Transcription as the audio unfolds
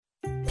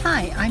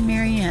Hi, I'm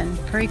Marianne,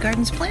 Prairie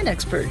Garden's plant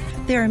expert.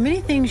 There are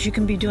many things you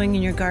can be doing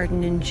in your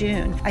garden in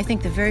June. I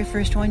think the very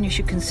first one you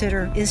should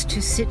consider is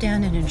to sit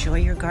down and enjoy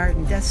your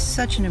garden. That's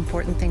such an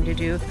important thing to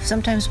do.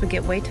 Sometimes we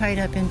get way tied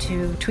up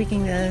into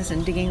tweaking this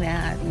and digging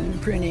that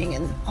and pruning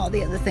and all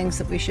the other things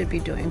that we should be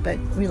doing, but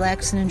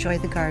relax and enjoy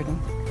the garden.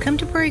 Come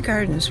to Prairie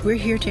Gardens. We're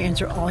here to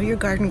answer all your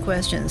garden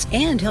questions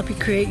and help you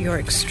create your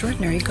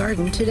extraordinary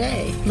garden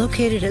today.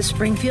 Located at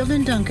Springfield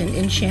and Duncan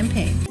in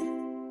Champaign.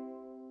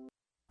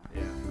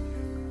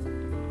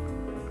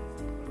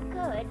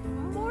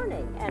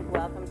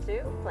 Welcome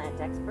to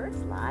Plant Experts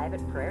Live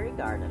at Prairie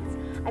Gardens.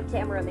 I'm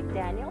Tamera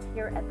McDaniel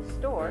here at the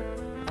store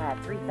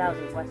at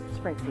 3000 West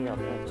Springfield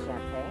in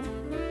Champaign.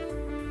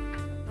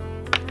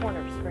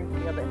 Corner of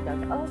Springfield and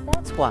Duncan. Oh,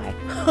 that's why.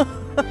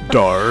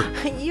 Dar.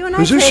 You and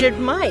I traded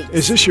mics.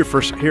 Is this your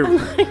first? Here,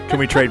 can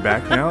we trade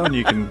back now and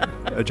you can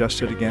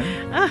adjust it again?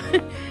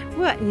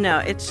 What? No,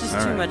 it's just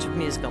too much of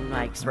musical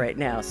mics right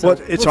now. So well,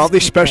 it's all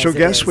these special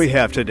guests we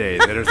have today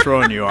that are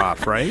throwing you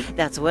off, right?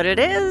 That's what it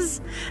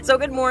is. So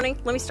good morning.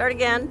 Let me start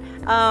again.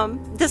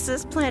 This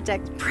is Prairie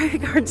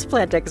Gardens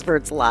Plant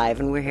Experts Live,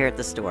 and we're here at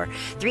the store.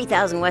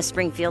 3000 West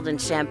Springfield in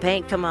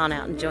Champaign. Come on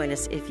out and join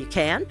us if you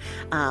can.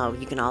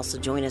 You can also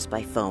join us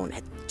by phone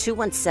at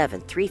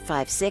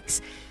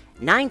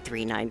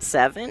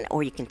 217-356-9397,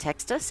 or you can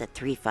text us at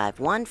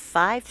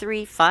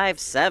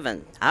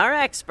 351-5357. Our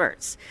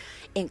experts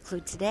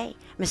include today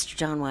Mr.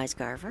 John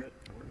Weisgarver.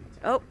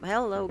 Oh,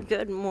 hello.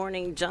 Good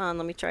morning, John.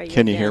 Let me try you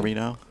Can you again. hear me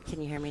now?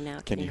 Can you hear me now?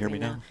 Can you hear me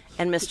now?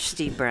 And Mr.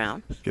 Steve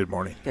Brown. Good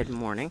morning. Good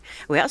morning.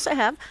 We also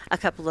have a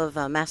couple of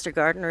Master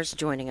Gardeners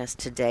joining us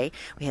today.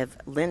 We have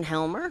Lynn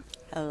Hellmer.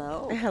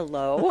 Hello.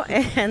 Hello.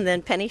 And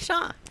then Penny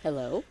Shaw.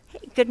 Hello. Hey,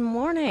 good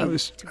morning.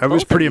 I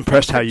was pretty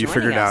impressed how you joining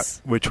figured us.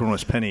 out which one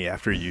was Penny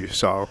after you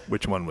saw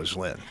which one was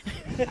Lynn.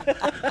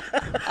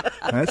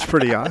 That's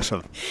pretty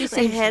awesome. She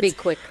seems to be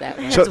quick that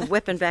way. So,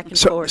 whipping back and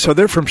forth. So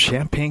they're from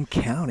Champaign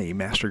County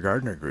Master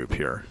Gardener Group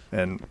here,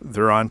 and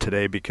they're on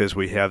today because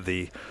we have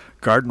the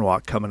garden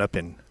walk coming up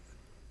in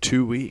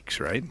 2 weeks,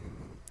 right?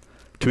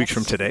 2 weeks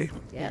from today?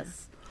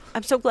 Yes.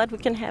 I'm so glad we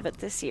can have it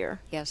this year.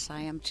 Yes,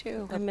 I am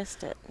too. I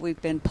missed it.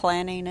 We've been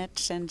planning it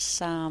since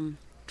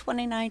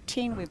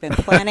 2019. We've been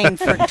planning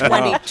for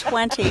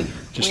 2020.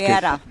 We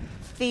had a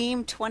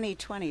theme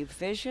 2020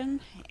 vision,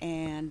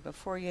 and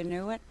before you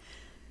knew it,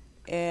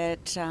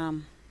 it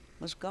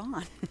was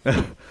gone.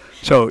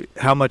 So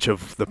how much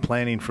of the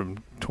planning from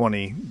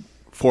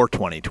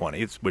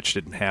 2020, which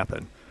didn't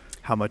happen,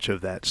 how much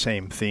of that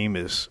same theme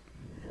is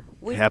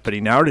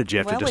happening now, or did you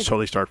have to just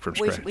totally start from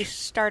scratch? We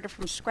started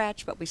from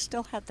scratch, but we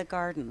still had the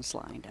gardens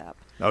lined up.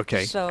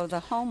 Okay. So the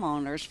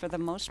homeowners, for the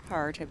most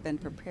part, have been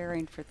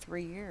preparing for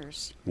 3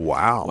 years.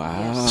 Wow.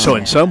 Yes. So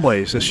in some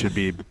ways, this should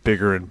be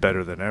bigger and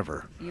better than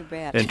ever. You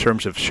bet. In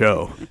terms of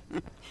show.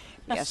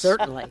 Yes.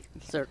 Certainly.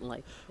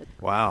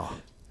 Wow.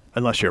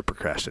 Unless you're a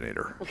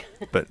procrastinator.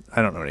 But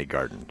I don't know any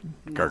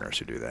gardeners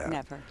who do that.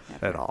 Never.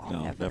 At all.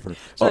 No, never.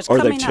 So Or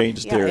they've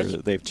changed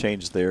they've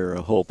changed their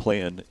whole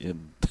plan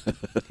in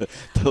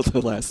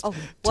the last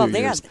 2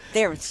 years.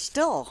 They're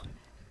still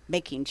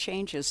making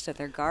changes to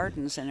their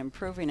gardens and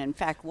improving. In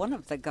fact, one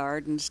of the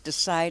gardens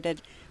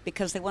decided,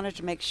 because they wanted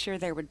to make sure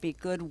there would be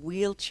good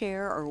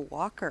wheelchair or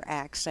walker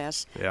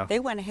access, they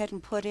went ahead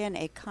and put in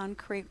a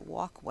concrete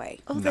walkway.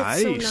 Oh,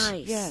 that's so Nice.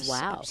 nice. Yes,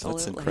 Wow.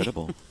 absolutely. That's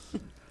incredible.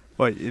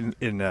 Well,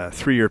 in a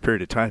 3-year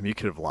period of time, you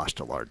could have lost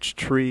a large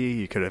tree.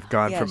 You could have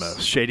gone from a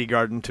shady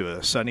garden to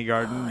a sunny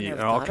garden.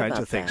 All kinds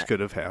of things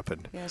could have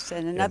happened. Yes,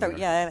 and another,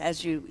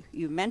 as you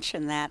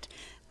mentioned that,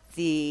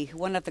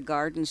 one of the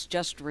gardens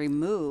just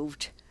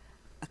removed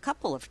a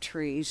couple of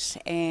trees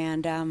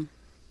and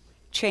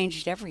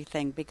changed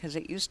everything, because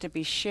it used to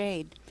be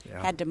shade.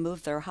 Had to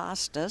move their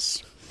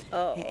hostas.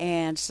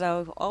 And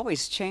so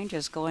always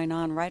changes going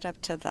on right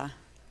up to the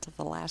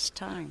last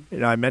time.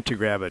 I meant to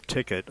grab a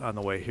ticket on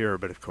the way here,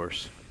 but of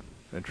course,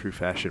 in true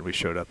fashion, we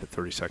showed up at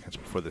 30 seconds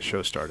before the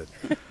show started.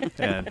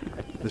 And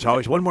there's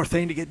always one more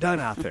thing to get done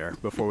out there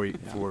before we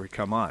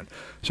come on.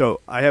 So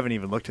I haven't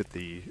even looked at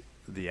the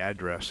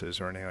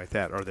addresses or anything like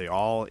that. Are they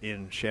all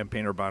in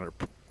Champaign-Urbana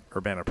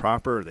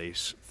proper? Are they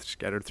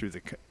scattered through the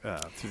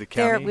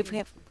county?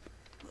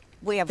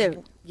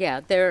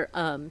 They're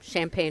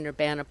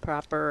Champaign-Urbana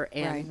proper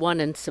and one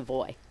in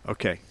Savoy.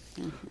 Okay.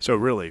 So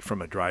really,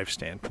 from a drive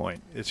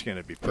standpoint, it's going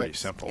to be pretty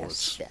simple.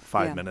 Yes. It's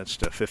 5 minutes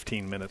to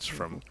 15 minutes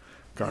from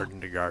garden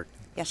to garden.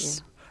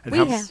 Yes. And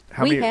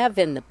We have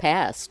in the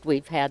past.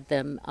 We've had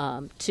them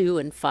 2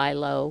 in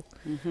Philo.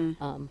 And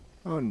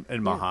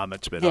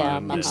Muhammad's been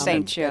on. Muhammad's St.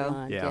 been Joe.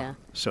 on, yeah.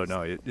 So,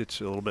 no,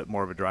 it's a little bit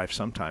more of a drive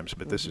sometimes,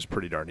 but this is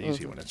pretty darn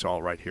easy when it's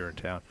all right here in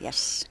town.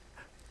 Yes.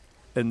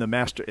 And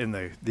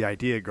the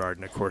idea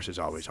garden, of course, is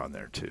always on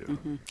there, too.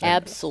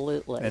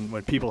 Absolutely. And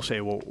when people say,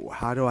 well,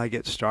 how do I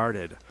get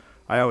started?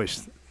 I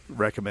always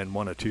recommend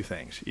one of two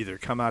things. Either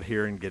come out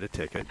here and get a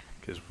ticket,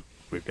 because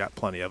we've got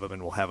plenty of them,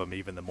 and we'll have them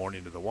even the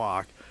morning of the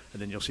walk,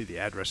 and then you'll see the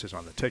addresses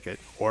on the ticket,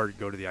 or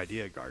go to the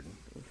idea garden.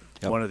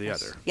 One or the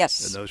other.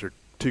 Yes. And those are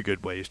two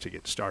good ways to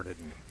get started.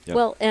 And Yep.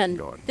 Well, and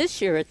going.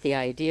 this year at the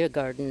Idea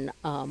Garden,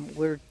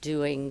 we're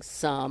doing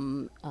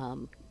some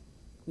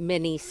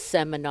mini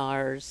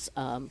seminars,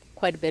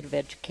 quite a bit of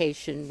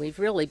education. We've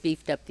really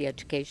beefed up the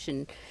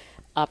education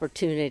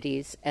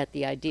opportunities at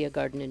the Idea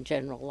Garden in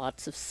general,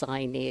 lots of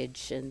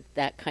signage and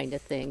that kind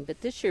of thing.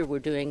 But this year we're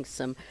doing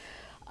some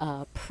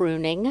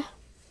pruning,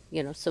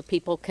 so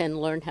people can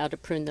learn how to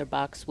prune their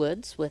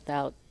boxwoods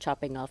without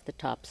chopping off the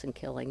tops and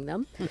killing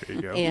them. There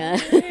you go.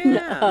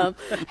 And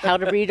how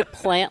to read a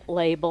plant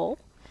label.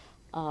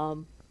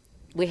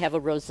 We have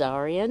a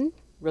rosarian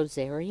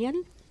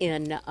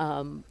in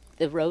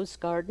the Rose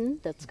Garden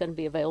that's going to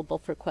be available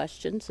for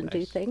questions and do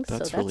Nice. things.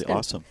 That's so really gonna-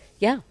 awesome.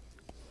 Yeah.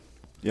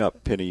 Yeah,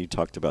 Penny, you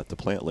talked about the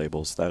plant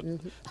labels.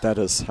 That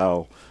is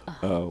how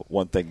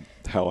one thing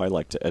how I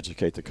like to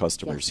educate the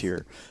customers Yes.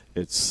 here.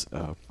 It's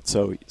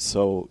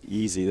so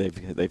easy.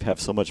 They've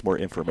have so much more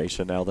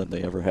information now than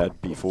they ever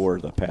had before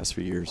the past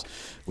few years,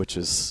 which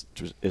is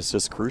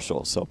just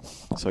crucial. So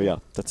yeah,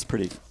 that's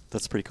pretty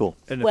cool.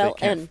 And if Well, they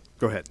can't, and-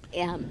 go ahead.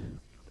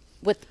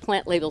 With the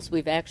plant labels,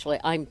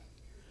 I'm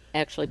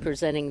actually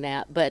presenting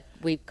that, but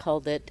we've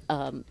called it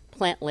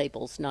plant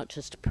labels, not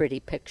just a pretty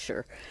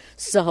picture.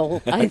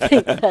 So I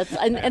think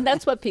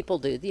that's what people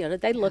do.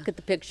 They look at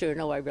the picture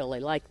and, I really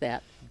like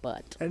that.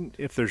 But And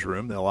if there's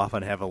room, they'll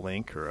often have a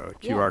link or a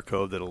QR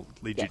code that'll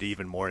lead you to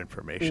even more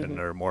information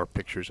or more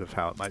pictures of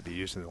how it might be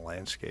used in the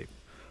landscape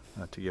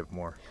to give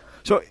more.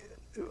 So,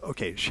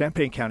 okay,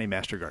 Champaign County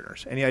Master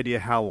Gardeners. Any idea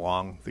how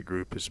long the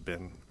group has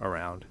been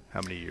around?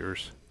 How many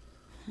years?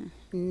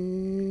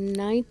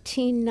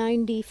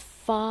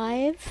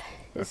 1995,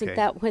 isn't Okay.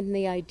 that when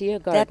the Idea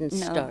Garden No,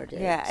 started?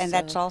 Yeah, and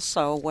that's So-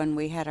 also when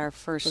we had our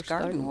first First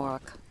garden garden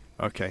walk.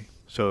 Okay,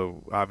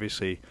 so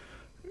obviously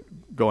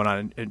going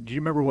on. And do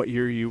you remember what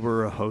year you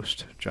were a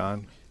host,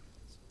 John?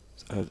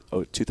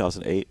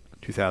 2008.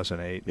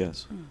 2008.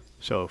 Yes,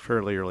 So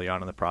fairly early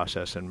on in the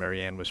process, and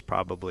Marianne was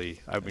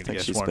probably, I'm I going to think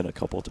guess she's one. been a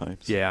couple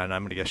times. Yeah, and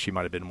I'm going to guess she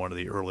might have been one of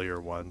the earlier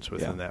ones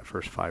within Yeah. that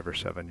first 5 or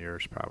 7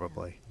 years,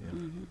 probably,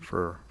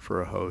 for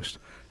a host.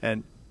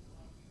 And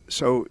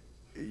so,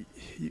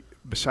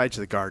 besides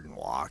the garden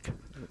walk,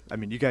 I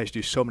mean, you guys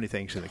do so many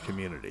things in the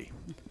community.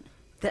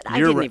 That I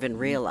didn't even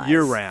realize.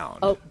 Year round.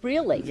 Oh,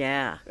 really?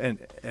 Yeah. And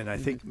I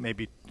think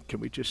maybe can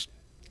we just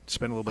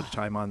spend a little bit of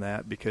time on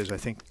that, because I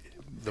think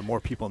the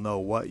more people know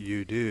what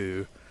you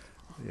do,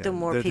 The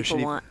more there people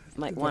should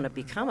might want to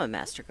become a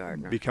master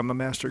gardener. become a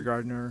master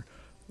gardener,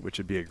 which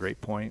would be a great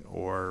point,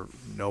 or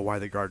know why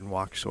the garden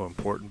walk is so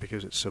important,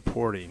 because it's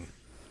supporting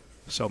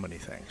so many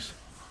things.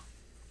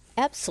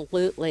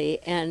 Absolutely,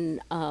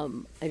 and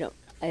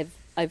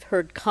I've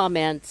heard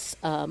comments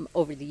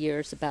over the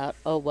years about,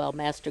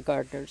 Master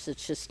Gardeners,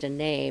 it's just a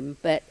name,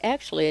 but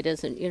actually it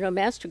isn't.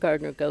 Master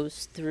Gardener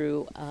goes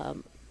through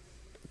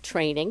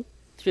training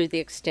through the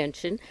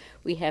extension.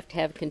 We have to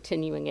have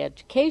continuing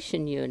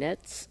education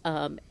units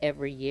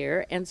every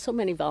year, and so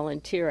many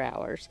volunteer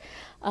hours.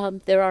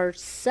 There are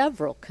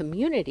several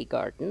community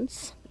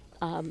gardens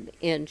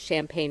in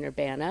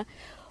Champaign-Urbana.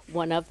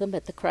 One of them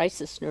at the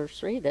Crisis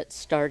Nursery that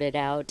started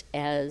out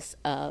as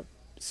a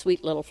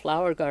sweet little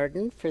flower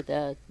garden for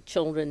the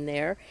children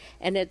there,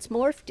 and it's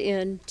morphed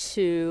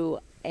into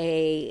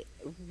a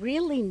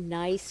really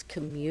nice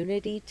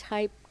community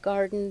type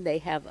garden. They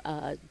have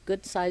a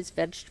good sized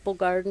vegetable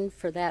garden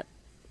for the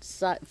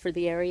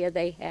area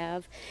they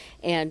have.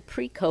 And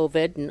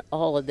pre-COVID, and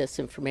all of this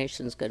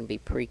information is going to be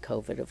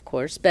pre-COVID, of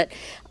course, but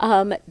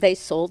they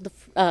sold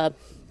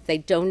they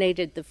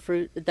donated the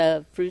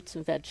fruits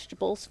and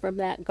vegetables from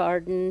that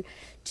garden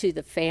to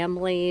the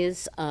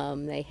families.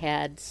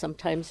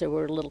 Sometimes there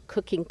were little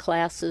cooking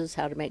classes,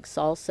 how to make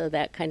salsa,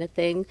 that kind of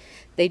thing.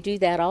 They do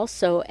that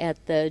also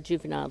at the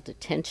Juvenile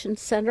Detention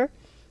Center.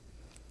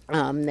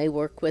 They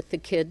work with the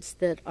kids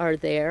that are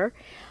there.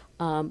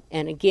 And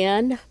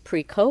again,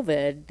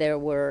 pre-COVID, there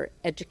were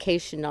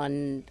education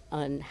on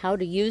how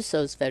to use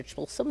those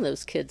vegetables. Some of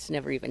those kids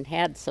never even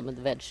had some of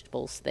the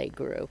vegetables they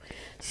grew.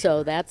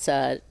 So that's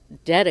a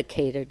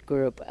dedicated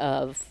group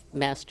of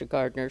master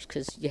gardeners,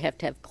 because you have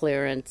to have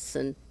clearance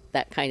and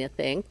that kind of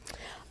thing.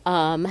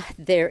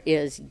 There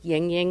is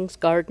Ying Ying's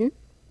garden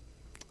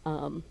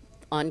on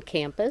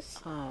campus.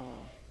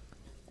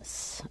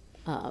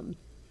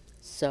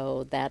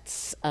 So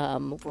that's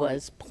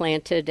was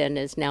planted and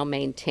is now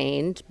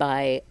maintained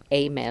by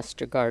a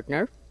master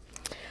gardener.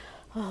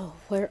 Oh,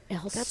 where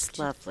else? That's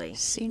lovely.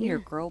 Senior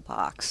grow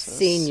boxes.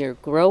 Senior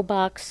grow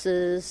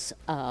boxes,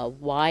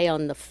 Y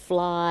on the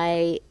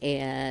Fly,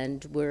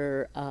 and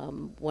we're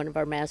one of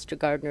our master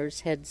gardeners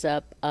has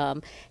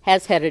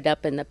headed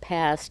up in the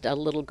past a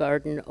little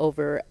garden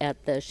over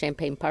at the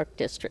Champaign Park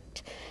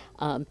District,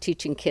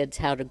 teaching kids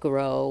how to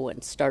grow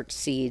and start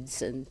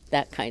seeds and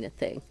that kind of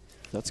thing.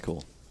 That's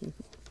cool.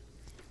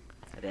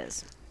 It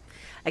is.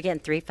 Again,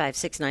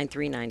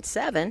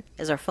 3569397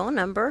 is our phone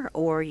number,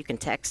 or you can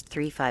text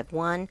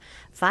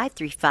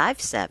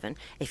 351-5357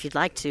 if you'd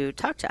like to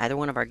talk to either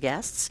one of our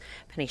guests,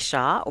 Penny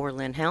Shaw or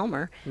Lynn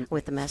Hellmer,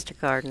 with the Master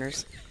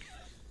Gardeners.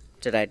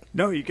 Did I?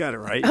 No, you got it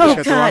right. Oh, You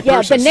just got the wrong God. Yeah,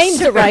 person. the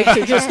names are right.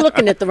 You're just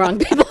looking at the wrong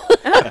people.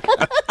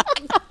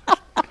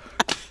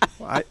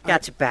 Well,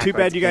 Got you backwards Too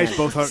bad you guys again.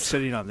 both aren't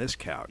sitting on this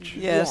couch.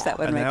 Yes, that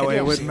would And make that it way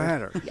it easier. wouldn't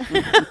matter.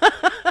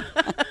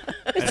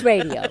 It's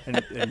radio.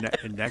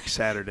 And next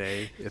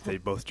Saturday, if they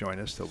both join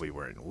us, they'll be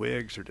wearing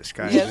wigs or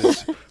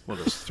disguises. We'll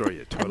just throw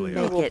you totally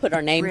Make off. We'll it put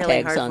our name really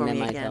tags hard on for them,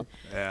 me I again. hope.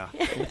 Yeah.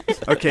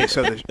 Okay,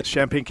 so the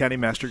Champaign County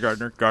Master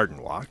Gardener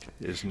Garden Walk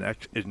is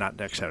not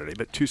next Saturday,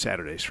 but 2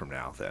 Saturdays from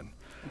now. Then.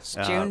 It's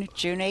June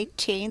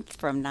 18th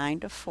from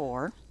 9 to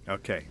 4.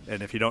 Okay,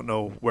 and if you don't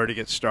know where to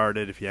get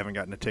started, if you haven't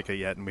gotten a ticket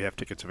yet, and we have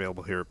tickets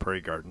available here at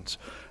Prairie Gardens,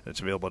 it's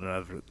available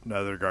in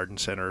other garden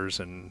centers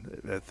and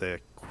at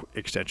the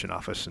extension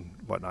office and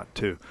whatnot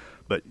too.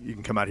 But you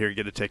can come out here and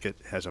get a ticket.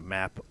 It has a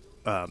map.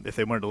 If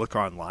they wanted to look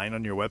online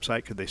on your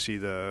website, could they see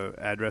the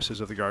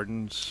addresses of the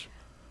gardens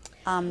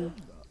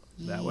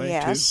that way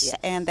Yes, too?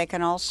 and they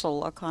can also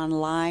look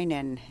online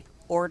and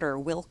order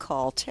will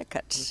call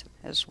tickets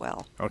as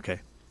well Okay,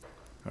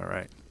 all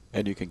right.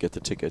 And you can get the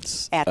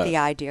tickets at the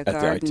Idea at the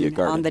Garden Idea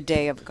Garden on the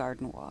day of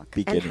Garden Walk.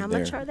 beginning how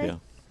much there, are they? yeah.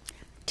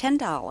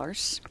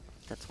 $10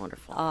 That's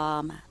wonderful.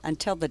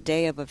 until the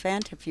day of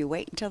event. If you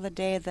wait until the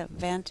day of the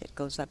event, it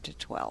goes up to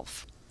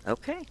 $12.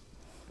 Okay.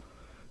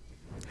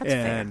 That's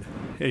And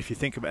if you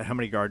think about how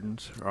many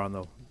gardens are on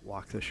the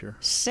walk this year,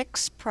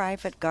 6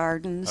 private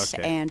gardens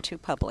Okay. and 2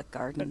 public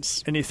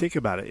gardens. and you think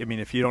about it, I mean,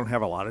 if you don't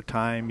have a lot of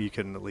time, you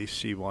can at least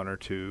see 1 or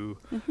 2.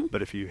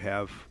 But if you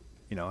have,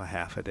 a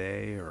half a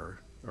day or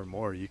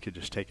more, you could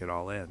just take it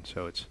all in.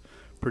 So it's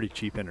pretty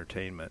cheap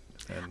entertainment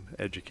and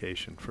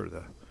education for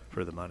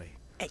the money.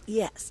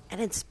 Yes,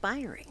 and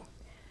inspiring.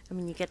 I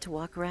mean, you get to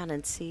walk around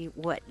and see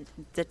what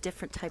the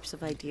different types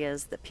of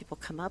ideas that people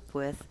come up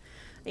with.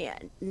 Yeah,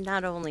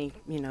 not only,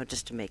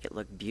 just to make it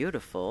look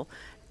beautiful,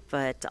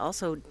 but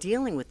also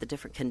dealing with the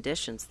different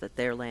conditions that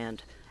their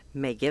land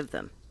may give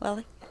them.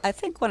 Well, I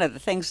think one of the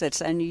things that's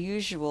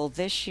unusual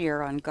this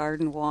year on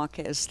Garden Walk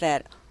is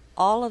that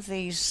all of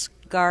these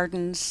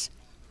gardens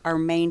are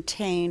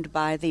maintained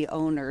by the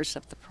owners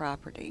of the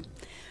property.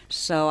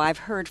 So I've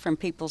heard from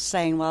people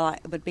saying, well,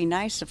 it would be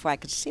nice if I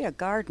could see a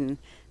garden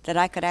that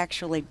I could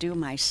actually do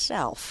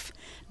myself,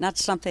 not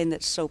something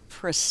that's so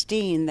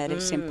pristine that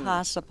it's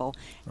impossible.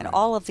 And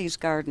all of these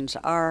gardens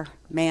are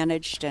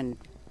managed and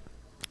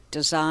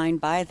designed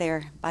by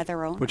their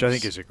owners. Which I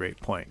think is a great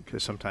point,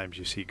 because sometimes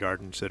you see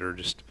gardens that are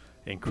just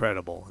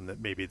incredible, and that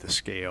maybe the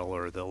scale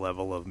or the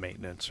level of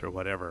maintenance or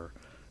whatever,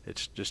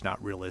 it's just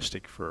not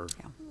realistic for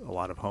a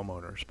lot of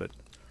homeowners. But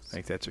I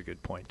think that's a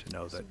good point to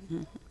know that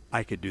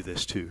I could do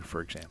this too,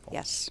 for example.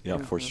 Yes. Yeah,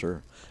 for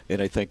sure.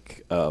 And I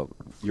think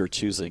your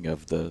choosing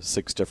of the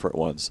 6 different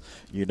ones,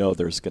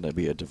 there's going to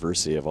be a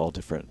diversity of all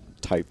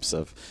different types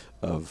of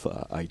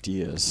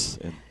ideas,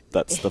 and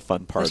that's the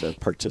fun part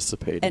of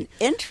participating. An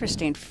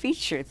interesting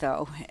feature,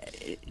 though,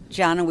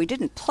 John, and we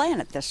didn't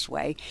plan it this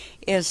way,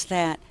 is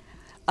that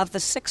of the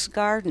 6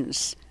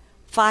 gardens,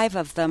 5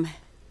 of them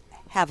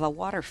have a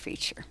water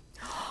feature.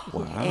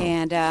 Wow.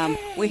 And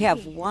we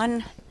have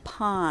one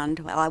pond,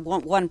 well, I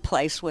want one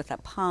place with a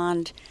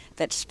pond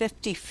that's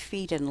 50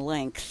 feet in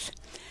length.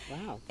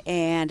 Wow.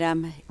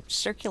 And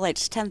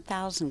circulates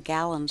 10,000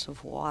 gallons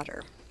of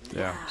water.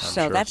 Yeah. I'm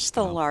So sure. that's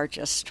the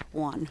largest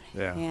one.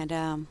 Yeah.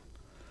 And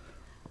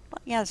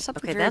there's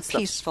something Okay, very that's the-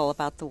 peaceful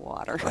about the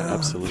water.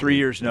 Absolutely. 3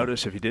 years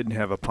notice, if you didn't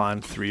have a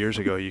pond 3 years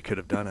ago, you could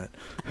have done it.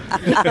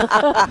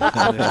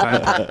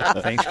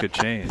 Things could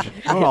change.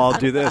 Oh, I'll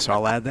do this.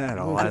 I'll add that.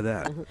 I'll add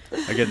that.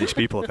 Again, these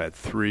people have had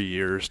 3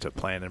 years to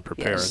plan and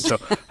prepare. Yes.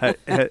 And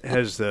so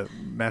has the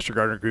Master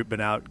Gardener group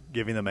been out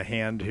giving them a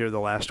hand here the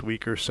last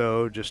week or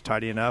so, just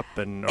tidying up?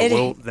 And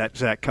is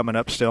that coming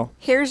up still?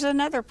 Here's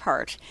another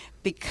part.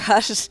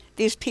 Because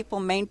these people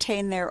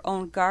maintain their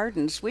own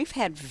gardens, we've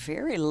had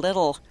very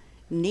little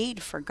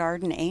need for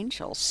garden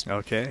angels.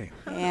 Okay.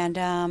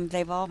 And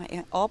they've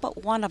all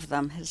but one of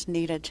them has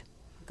needed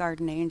a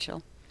garden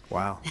angel.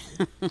 Wow.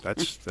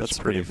 That's That's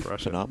pretty pretty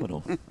impressive.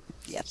 phenomenal.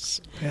 Yes.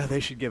 Yeah, they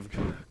should give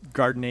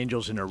garden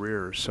angels in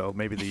arrears, so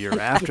maybe the year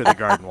after the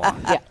garden walk.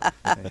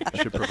 They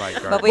should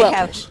provide garden But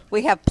angels.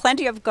 we have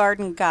plenty of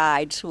garden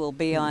guides who will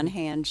be on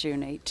hand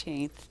June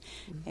 18th.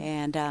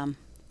 And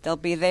they'll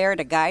be there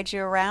to guide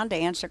you around, to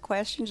answer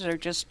questions, or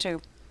just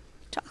to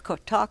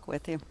talk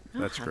with you.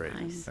 That's great.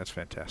 Nice. That's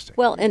fantastic.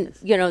 Well, and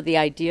the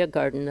Idea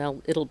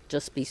Garden, it'll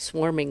just be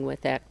swarming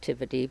with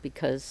activity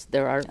because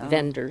there are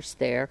vendors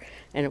there,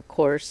 and of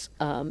course,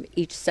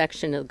 each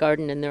section of the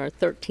garden, and there are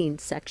 13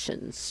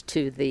 sections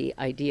to the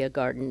Idea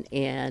Garden,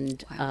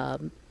 and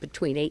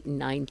between 8,000 and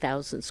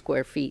 9,000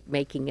 square feet,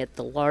 making it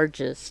the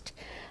largest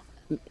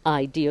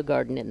Idea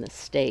Garden in the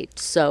state.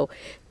 So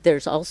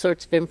there's all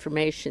sorts of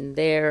information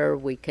there.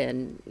 We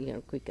can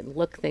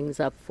look things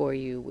up for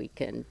you. We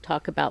can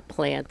talk about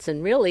plants.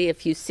 And really,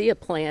 if you see a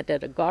plant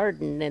at a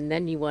garden and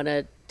then you want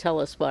to tell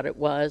us what it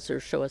was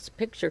or show us a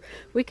picture,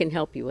 we can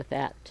help you with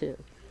that too.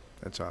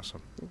 That's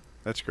awesome.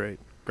 That's great.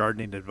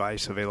 Gardening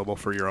advice available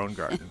for your own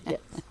garden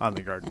on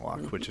the garden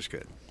walk, which is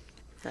good.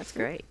 That's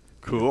great.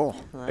 Cool.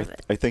 Love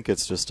it. I think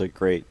it's just a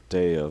great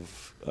day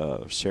of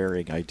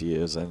sharing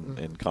ideas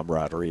and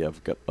camaraderie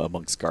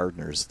amongst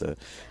gardeners.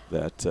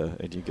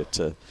 And you get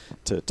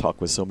to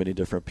talk with so many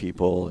different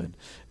people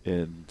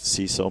and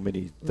see so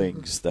many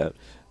things that,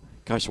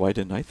 gosh, why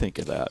didn't I think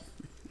of that?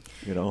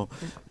 You know.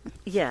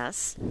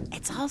 Yes.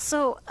 It's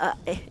also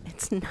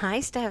it's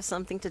nice to have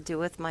something to do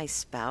with my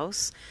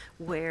spouse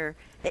where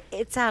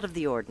it's out of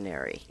the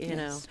ordinary, you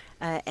know,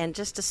 and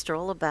just to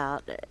stroll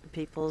about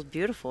people's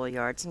beautiful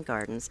yards and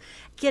gardens,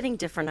 getting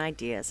different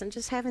ideas and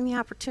just having the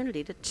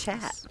opportunity to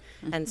chat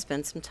and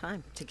spend some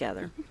time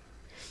together.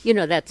 You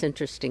know, that's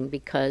interesting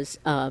because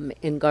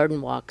in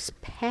garden walks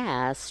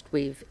past,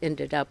 we've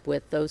ended up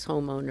with those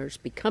homeowners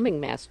becoming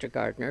master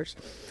gardeners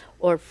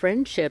or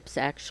friendships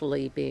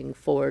actually being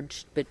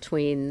forged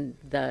between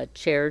the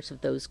chairs of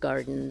those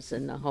gardens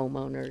and the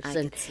homeowners. I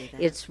and can see that.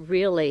 It's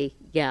really,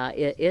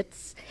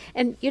 it's,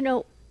 and you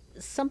know,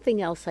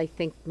 something else I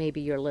think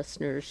maybe your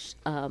listeners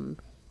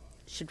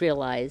should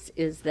realize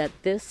is that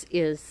this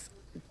is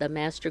the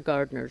Master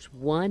Gardeners'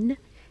 one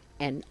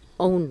and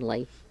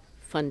only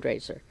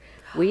fundraiser.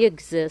 We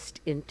exist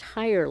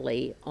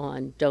entirely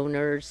on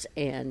donors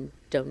and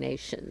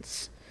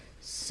donations.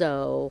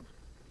 So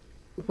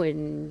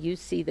when you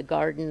see the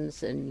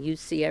gardens and you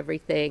see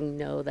everything,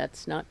 no,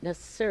 that's not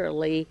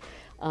necessarily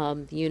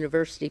the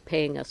university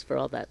paying us for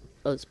all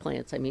those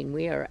plants. I mean,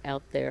 we are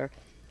out there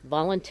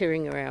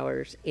volunteering our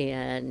hours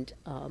and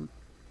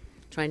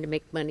trying to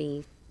make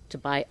money to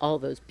buy all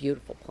those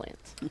beautiful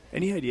plants.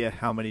 Any idea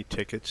how many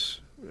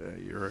tickets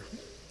you're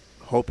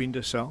hoping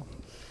to sell?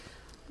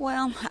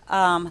 Well,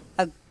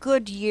 a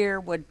good year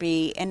would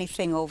be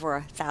anything over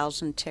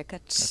 1,000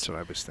 tickets. That's what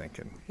I was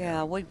thinking.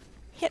 Yeah, we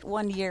hit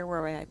one year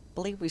where I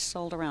believe we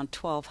sold around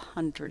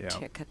 1,200 Yeah.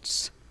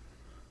 tickets.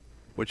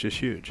 Which is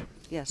huge.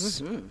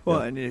 Yes. Well,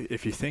 and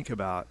if you think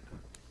about,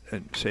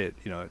 and say it,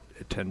 you know,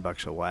 at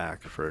 $10 a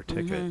whack for a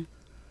ticket,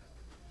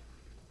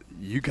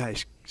 you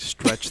guys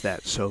stretch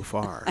that so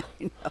far.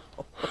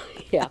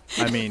 Yeah.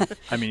 I mean,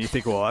 you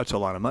think, well, that's a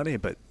lot of money,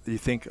 but you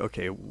think,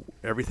 okay,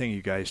 everything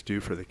you guys do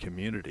for the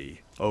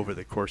community over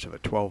the course of a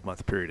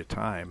 12-month period of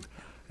time,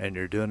 and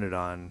you're doing it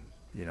on,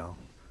 you know,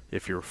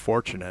 if you're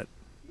fortunate,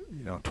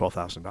 you know,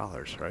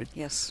 $12,000, right?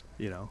 Yes.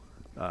 You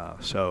know,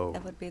 so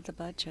That would be the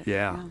budget.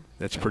 yeah,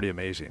 that's pretty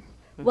amazing.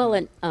 Well,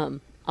 and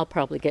I'll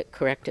probably get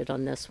corrected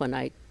on this when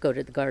I go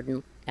to the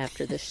garden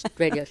after this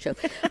radio show.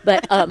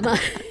 But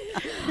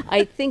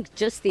I think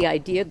just the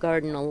Idea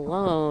Garden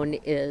alone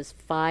is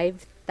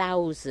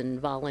 5,000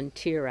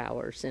 volunteer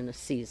hours in a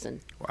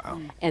season.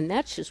 Wow. And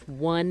that's just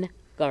one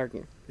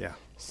garden. Yeah.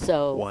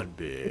 So One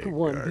big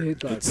garden,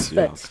 It's-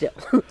 but still.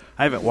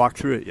 I haven't walked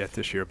through it yet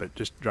this year, but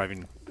just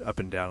driving up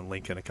and down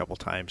Lincoln a couple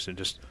times and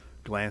just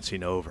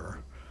glancing over,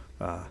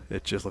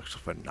 it just looks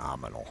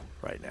phenomenal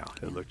right now.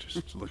 It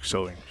looks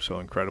so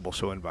incredible,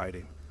 so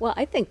inviting. Well,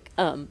 I think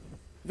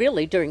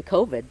really during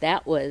COVID,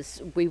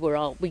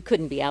 we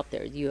couldn't be out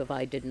there. U of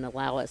I didn't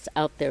allow us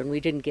out there, and we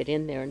didn't get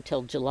in there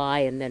until July,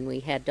 and then we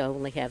had to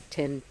only have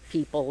 10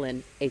 people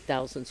and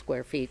 8,000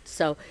 square feet.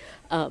 So,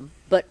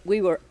 but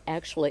we were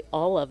actually,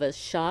 all of us,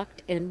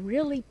 shocked and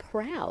really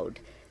proud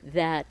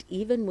that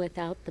even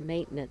without the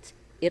maintenance,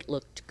 it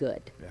looked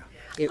good. Yeah.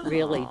 It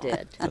really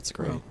did. That's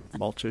great.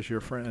 Mulch is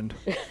your friend.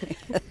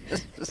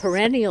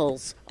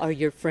 Perennials are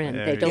your friend.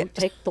 There They you don't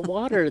take the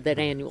water that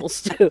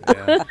annuals do.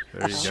 Yeah,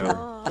 there you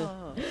go.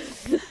 Oh.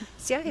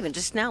 See, I even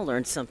just now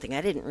learned something.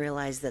 I didn't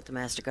realize that the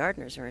Master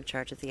Gardeners are in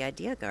charge of the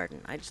Idea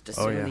Garden. I just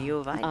assumed yeah. the U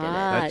of I did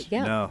That's,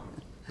 yeah. No,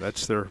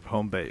 that's their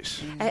home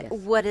base. it.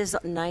 What is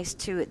nice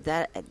too,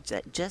 that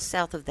just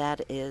south of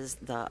that is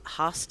the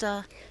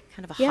Hosta,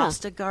 kind of a Yeah.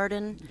 Hosta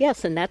garden.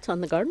 Yes, and that's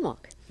on the garden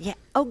walk. Yeah.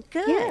 Oh,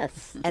 good.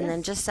 Yes, And then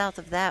yes. just south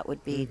of that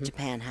would be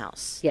Japan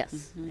House.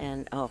 Yes.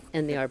 And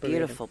And the Arboretum.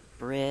 beautiful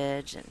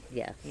bridge and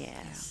Yes.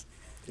 yes.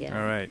 Yeah.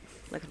 All right.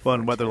 Looking Well, forward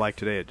and weather to it. like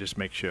today, it just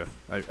makes you.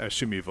 I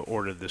assume you've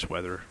ordered this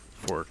weather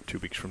for 2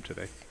 weeks from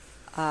today.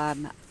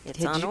 It's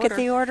Did on you order. get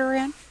the order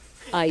in?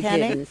 I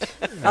Penny? didn't.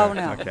 Oh,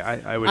 no. Okay,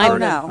 I would. I'm Oh, hurry-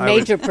 no. a I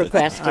major would,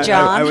 procrastinator.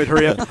 John? I would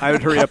hurry up. I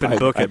would hurry up and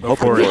book it I'm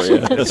hoping before for you.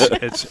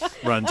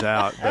 it's runs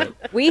out.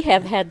 But We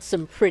have had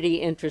some pretty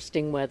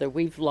interesting weather.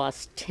 We've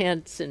lost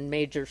tents in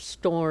major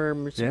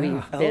storms. Yeah.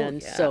 We've Oh, been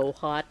yeah. so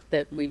hot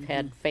that we've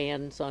had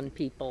fans on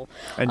people.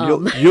 and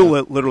you'll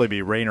literally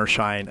be rain or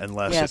shine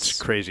unless Yes.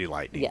 it's crazy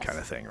lightning Yes. kind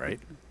of thing, right?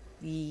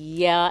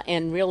 Yeah,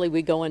 and really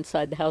we go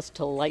inside the house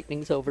till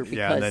lightning's over because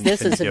Yeah, and then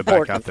this and is get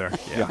important. back out there.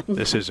 Yeah,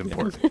 this is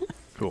important.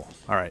 Cool.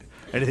 All right.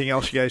 Anything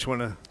else you guys want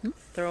to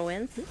Throw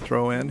in?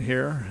 throw in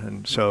here?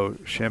 And so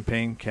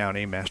Champaign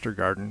County Master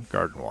Garden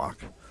Walk,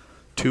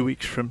 2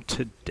 weeks from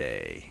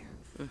today.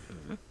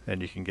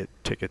 And you can get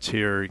tickets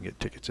here. You can get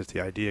tickets at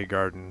the Idea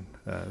Garden.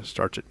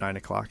 Starts at 9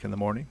 o'clock in the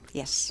morning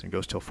Yes. and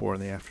goes till 4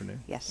 in the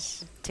afternoon.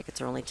 Yes. Tickets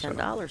are only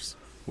 $10.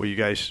 Will you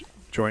guys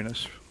join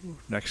us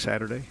next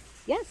Saturday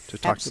Yes. to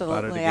talk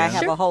about it Absolutely. again? I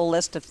have a whole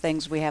list of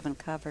things we haven't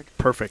covered.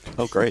 Perfect.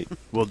 Oh, great.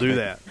 We'll do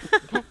that.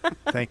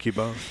 Thank you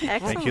both.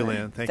 Thank you, Excellent.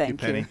 Lynn. Thank you,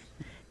 Thank you. Penny.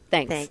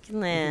 Thanks. Thank you,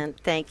 Lynn.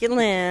 Thank you,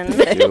 Lynn.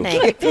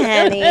 Thank you,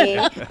 Penny.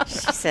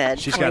 She said,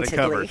 She's got it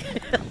pointedly,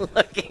 covered.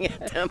 looking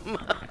at them.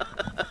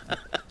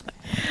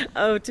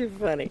 Oh, too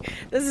funny.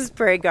 This is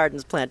Prairie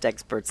Gardens Plant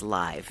Experts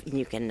Live.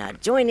 You can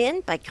join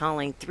in by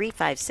calling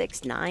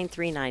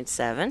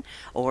 356-9397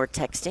 or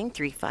texting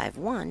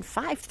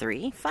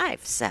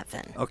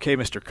 351-5357. Okay,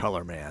 Mr.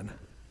 Color Man.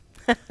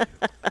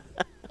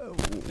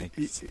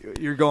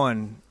 You're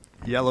going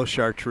yellow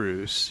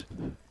chartreuse,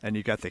 and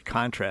you got the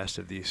contrast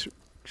of these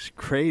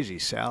crazy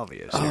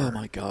salvias here Oh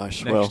my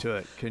gosh! next Well, to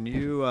it. Can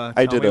you I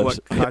tell did me a-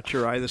 what caught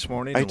your eye this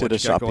morning? I and did what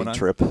a you got going shopping on?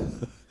 trip.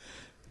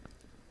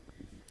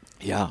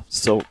 Yeah.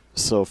 So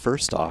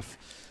first off,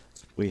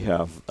 we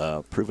have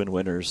Proven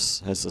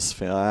Winners has this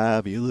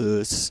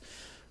fabulous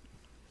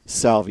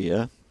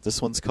salvia.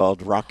 This one's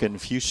called Rockin'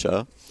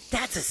 Fuchsia.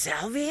 That's a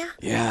salvia?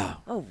 Yeah.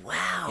 Oh,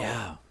 wow.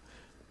 Yeah.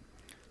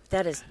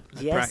 That is,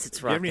 yes, it's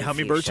Do you have any rockin'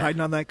 hummingbirds fuchsia. hiding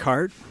on that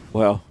cart?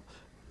 Well,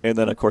 and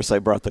then of course I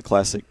brought the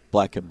classic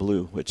black and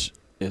blue, which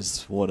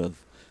is one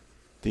of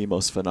the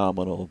most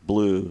phenomenal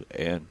blue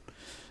and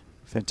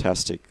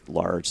fantastic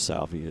large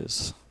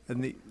salvias.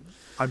 And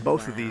on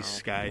both of Wow.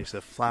 these guys,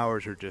 the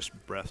flowers are just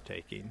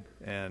breathtaking,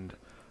 and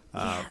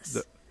Yes.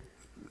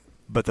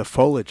 but the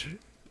foliage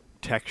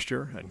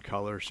texture and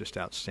color is just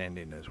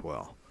outstanding as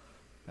well,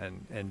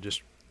 and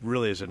just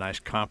really is a nice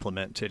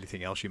complement to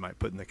anything else you might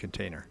put in the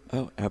container.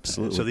 Oh,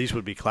 absolutely. So these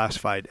would be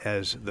classified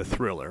as the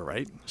thriller,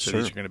 right? So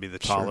these Sure. are going to be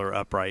the Sure. taller,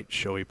 upright,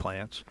 showy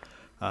plants.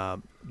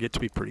 Get to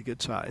be pretty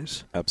good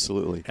size,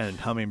 Absolutely.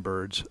 and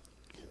hummingbirds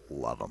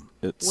love them.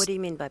 It's, What do you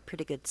mean by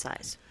pretty good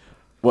size?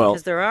 well,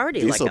 'Cause they're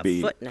already these like will a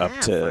be foot and a up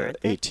half, to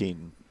aren't they?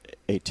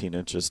 18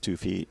 inches, 2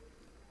 feet,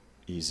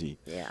 easy.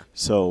 Yeah.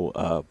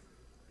 So,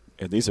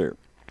 and these are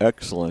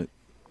excellent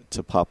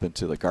to pop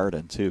into the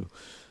garden too.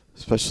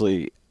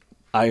 Especially,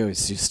 I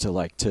always used to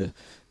like to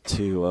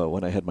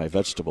when I had my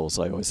vegetables,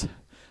 I always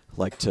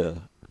like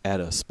to add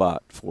a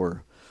spot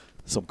for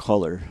some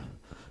color.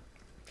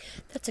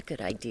 That's a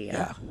good idea.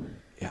 Yeah,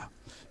 yeah.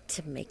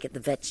 To make the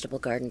vegetable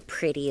garden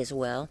pretty as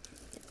well.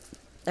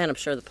 And I'm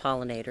sure the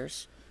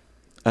pollinators.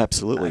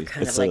 Absolutely.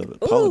 Kind of It's like, a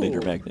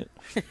pollinator ooh. magnet.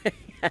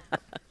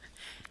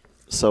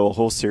 So a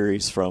whole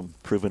series from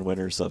Proven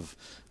Winners of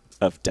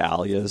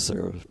dahlias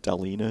or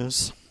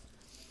dahlinas.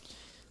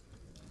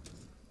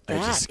 I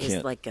That just is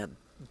can't. like a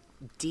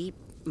deep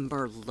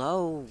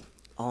Merlot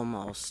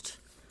almost.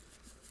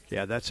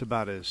 Yeah, that's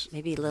about as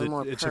Maybe a little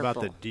more It's about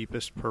the purple.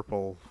 deepest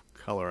purple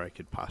color I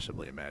could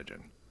possibly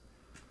imagine,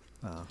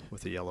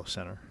 with the yellow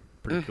center.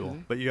 Pretty cool.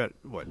 But you got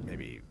what,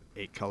 maybe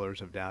 8 colors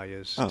of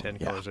dahlias, Oh, 10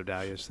 yeah. colors of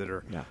dahlias that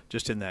are Yeah.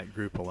 just in that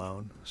group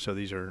alone. So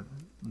these are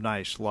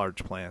nice,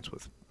 large plants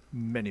with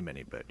many,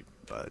 many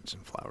buds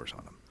and flowers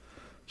on them.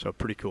 So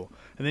pretty cool.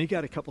 And then you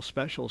got a couple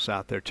specials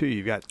out there too.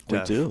 You got We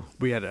do.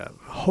 We had a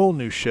whole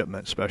new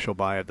shipment special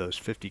buy of those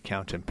 50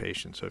 count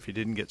impatiens. So if you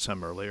didn't get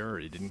some earlier or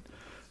you didn't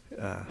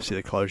see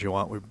the colors you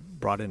want, we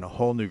brought in a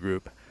whole new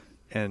group.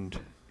 And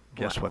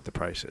guess what the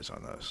price is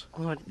on those?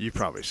 What? You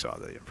probably saw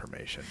the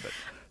information, but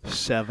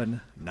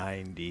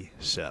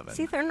 $7.97.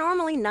 See, they're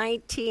normally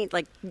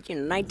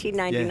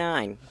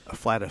 $19.99. A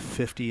flat of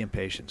 50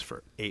 impatiens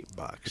for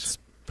 $8. It's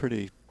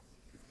pretty.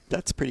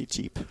 That's pretty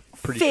cheap.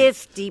 Pretty cheap.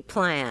 50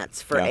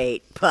 plants for Yeah.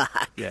 $8.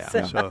 Yeah,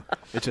 so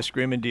it's a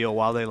screaming deal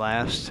while they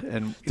last,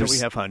 and we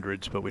There's- have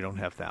hundreds, but we don't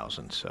have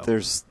thousands. So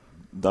There's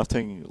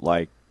nothing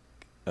like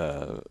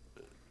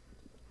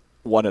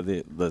one of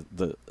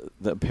the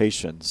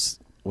impatiens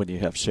when you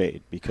have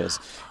shade, because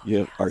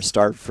you are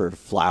starved for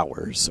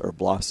flowers or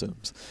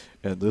blossoms,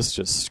 and this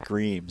just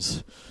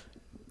screams.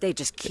 They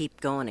just keep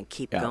going and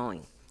keep Yeah.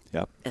 going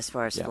Yep. as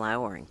far as Yeah.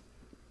 flowering.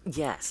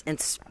 Yes, and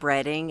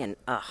spreading, and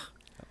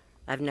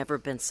I've never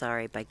been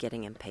sorry by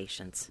getting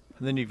impatiens.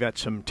 and then you've got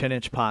some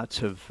 10-inch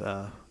pots of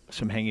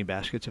some hanging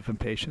baskets of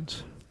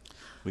impatiens.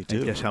 We And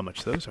do. guess how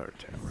much those are,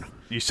 Tamara?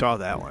 You saw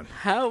that one.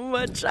 How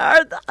much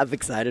are I'm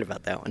excited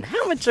about that one.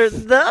 How much are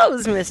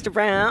those, Mr.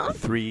 Brown?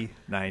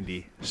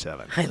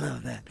 $3.97. I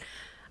love that.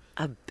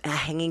 A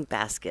hanging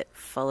basket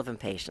full of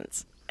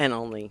impatiens and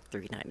only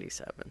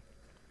 $3.97.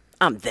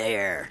 I'm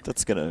there.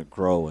 That's gonna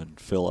grow and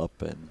fill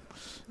up, and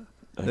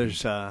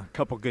There's a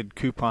couple good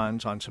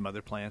coupons on some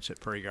other plants at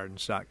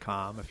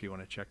prairiegardens.com if you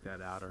want to check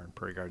that out, or on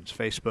Prairie Gardens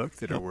Facebook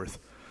that are worth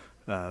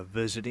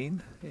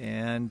visiting.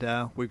 And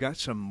we've got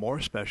some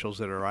more specials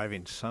that are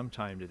arriving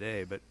sometime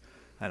today, but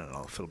I don't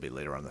know if it'll be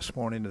later on this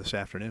morning or this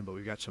afternoon. But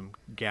we've got some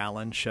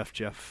gallon Chef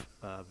Jeff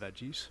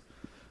veggies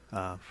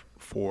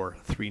for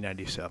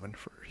 $3.97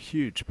 for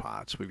huge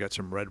pots. We've got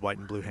some red, white,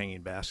 and blue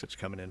hanging baskets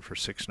coming in for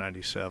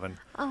 $6.97.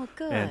 Oh,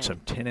 good. And some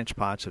 10-inch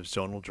pots of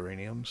zonal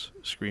geraniums,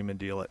 screaming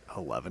deal at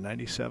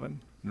 $11.97,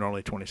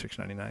 normally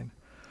 $26.99.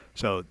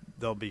 So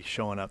they'll be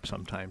showing up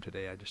sometime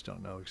today. I just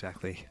don't know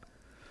exactly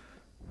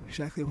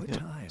what yeah.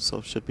 time. So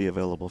it should be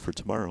available for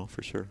tomorrow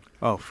for sure.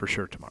 Oh, for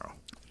sure tomorrow.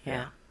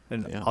 Yeah.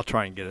 And Yeah. I'll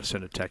try and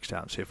send a text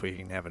out and see if we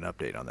can have an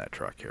update on that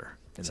truck here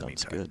in the Sounds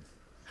meantime. good.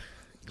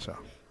 So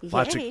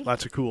Yay.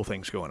 lots of cool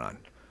things going on.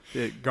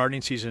 The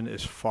gardening season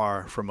is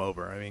far from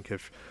over. I mean,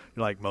 if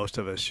you're like most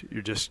of us,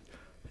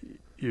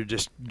 you're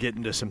just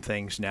getting to some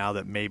things now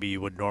that maybe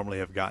you would normally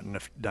have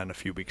done a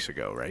few weeks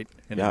ago, right?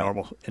 In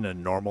a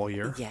normal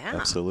year. Yeah.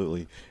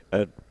 Absolutely.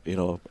 You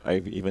know, I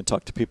even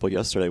talked to people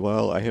yesterday.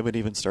 Well, I haven't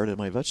even started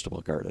my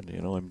vegetable garden.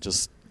 You know, I'm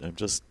just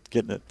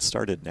getting it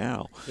started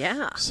now.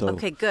 Yeah. So,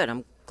 okay, good.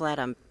 I'm glad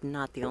I'm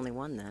not the only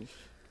one then.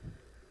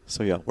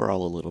 So yeah, we're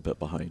all a little bit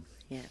behind.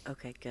 Yeah.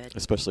 Okay, good.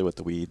 Especially with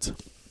the weeds.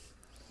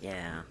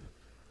 Yeah.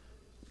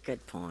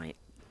 Good point.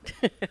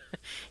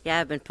 Yeah,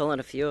 I've been pulling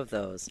a few of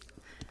those.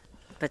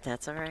 But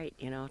that's all right.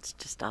 You know, it's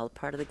just all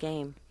part of the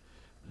game.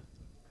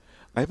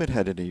 I haven't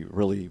had any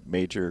really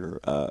major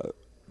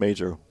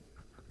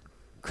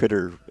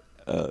critter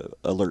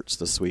alerts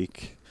this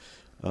week.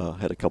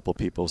 Had a couple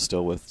people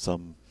still with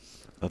some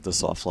of the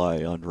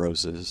sawfly on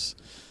roses.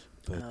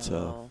 But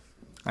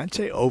I'd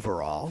say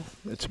overall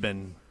it's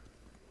been,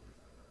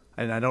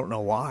 and I don't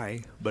know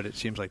why, but it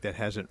seems like that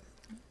hasn't,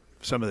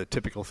 some of the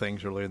typical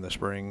things early in the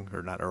spring,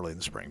 or not early in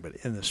the spring, but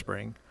in the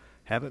spring,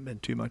 haven't been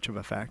too much of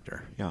a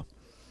factor. Yeah.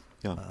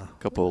 Yeah, a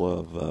couple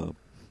of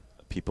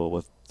people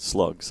with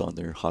slugs on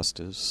their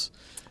hostas.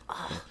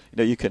 You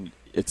know, you can.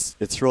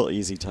 It's real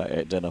easy to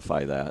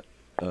identify that.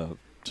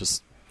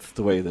 Just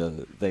the way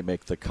they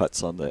make the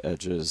cuts on the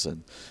edges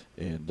and.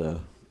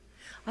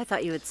 I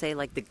thought you would say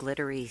like the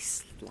glittery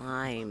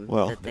slime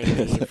Well, that they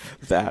leave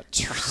that's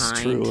behind.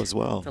 true as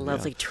well. The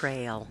lovely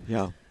trail.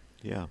 Yeah,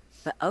 yeah.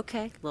 But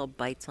okay, little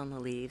bites on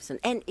the leaves,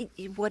 and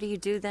what do you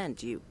do then?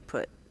 Do you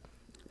put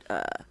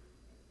I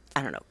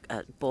don't know,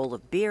 a bowl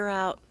of beer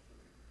out?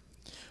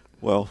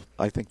 Well,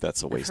 I think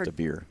that's a waste of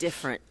beer.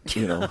 Different.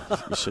 You know,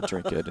 you should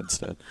drink it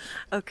instead.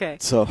 Okay.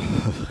 So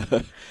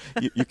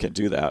you can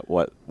do that.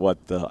 What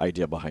the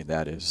idea behind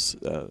that is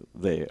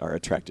they are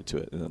attracted to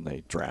it and then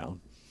they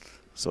drown.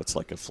 So it's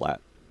like a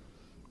flat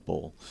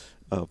bowl.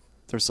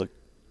 There's a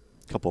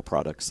couple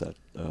products that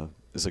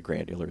is a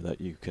granular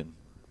that you can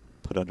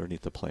put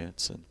underneath the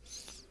plants and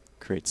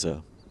creates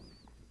a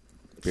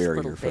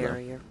barrier for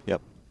them.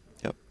 Yep.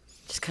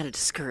 Just kind of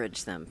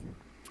discourage them.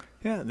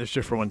 Yeah, there's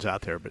different ones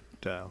out there, but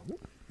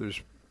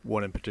there's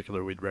one in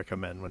particular we'd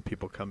recommend when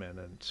people come in,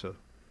 and so,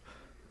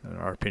 in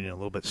our opinion, a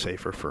little bit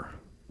safer for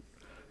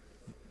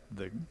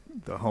the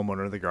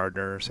homeowner, the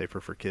gardener,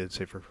 safer for kids,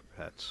 safer for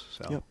pets.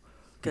 So yep.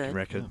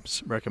 we can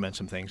recommend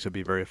some things that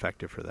be very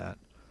effective for that.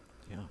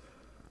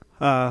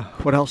 Yeah.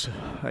 What else?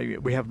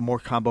 We have more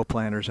combo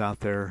planters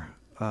out there.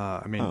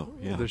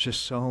 There's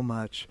just so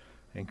much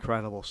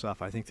incredible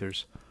stuff. I think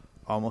there's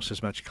almost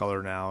as much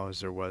color now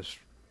as there was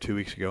 2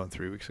 weeks ago and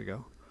 3 weeks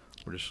ago.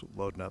 We're just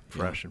loading up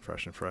fresh and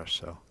fresh and fresh.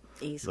 So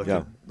easy.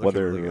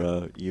 Whether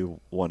really you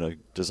want to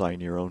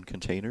design your own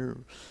container,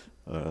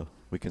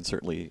 we can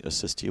certainly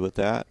assist you with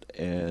that,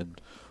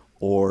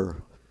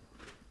 or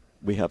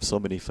we have so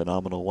many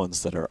phenomenal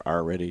ones that are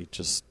already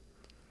just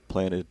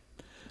planted,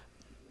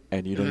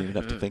 and you don't even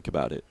have to think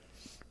about it.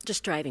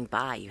 Just driving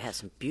by, you have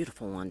some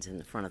beautiful ones in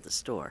the front of the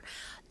store.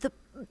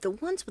 The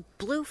ones with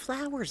blue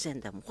flowers in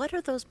them. What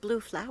are those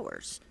blue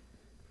flowers?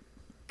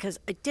 Because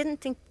I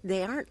didn't think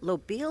they aren't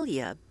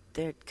lobelia.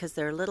 Because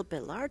they're a little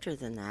bit larger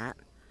than that.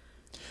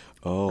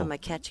 Oh. Am I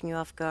catching you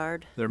off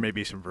guard? There may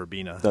be some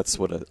verbena. That's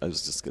what I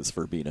was just. It's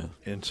verbena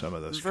in some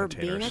of those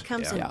verbena containers.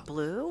 Comes in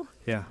blue?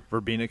 Yeah,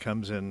 verbena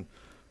comes in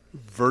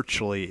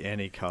virtually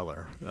any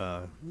color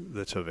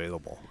that's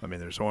available. I mean,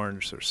 there's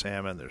orange, there's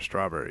salmon, there's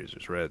strawberries,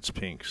 there's reds,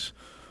 pinks,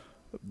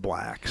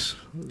 blacks,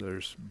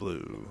 there's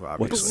blue,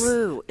 obviously.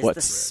 Blue is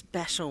the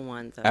special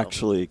one, though.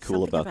 Actually,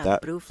 cool Something about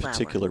that flower.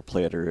 particular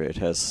planter, it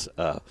has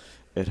a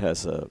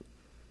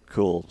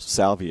cool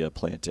salvia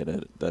plant in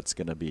it that's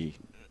going to be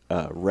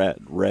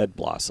red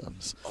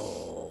blossoms.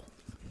 Oh,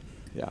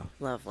 yeah,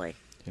 lovely.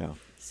 Yeah.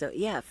 So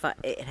yeah,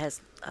 it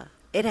has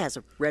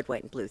a red,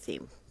 white, and blue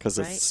theme. Because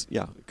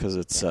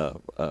it's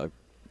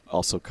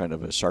also kind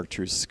of a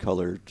chartreuse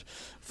colored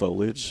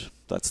foliage.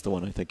 That's the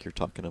one I think you're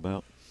talking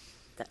about.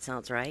 That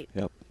sounds right.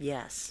 Yep.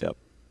 Yes. Yep.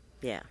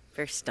 Yeah,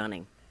 very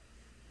stunning.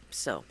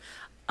 So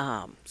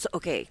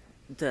okay,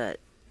 the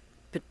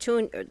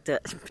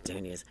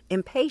petunias,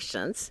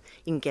 impatiens.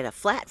 You can get a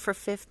flat for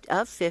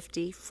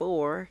 50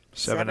 for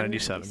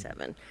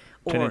 $7.97.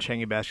 10-inch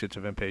hanging baskets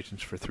of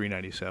impatiens for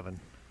 $3.97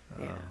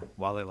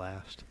 while they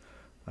last.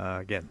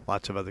 Again,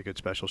 lots of other good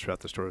specials throughout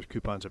the store. There's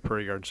coupons at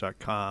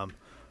prairiegardens.com.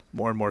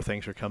 More and more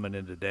things are coming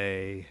in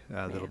today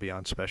that'll be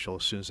on special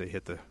as soon as they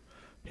hit the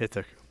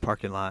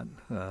parking lot.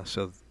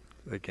 So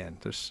again,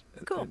 there's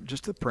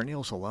just the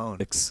perennials alone.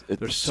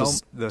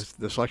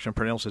 The selection of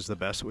perennials is the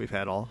best that we've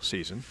had all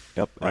season.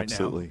 Yep, right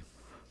absolutely.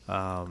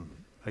 Now.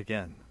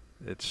 Again,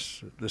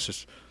 this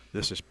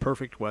is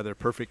perfect weather,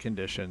 perfect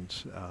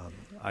conditions,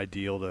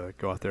 ideal to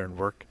go out there and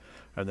work.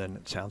 And then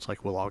it sounds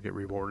like we'll all get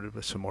rewarded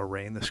with some more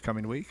rain this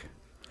coming week.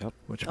 Yep.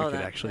 Which we could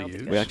actually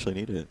use. We actually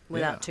need it.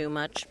 Without too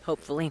much,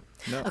 hopefully.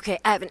 No. Okay,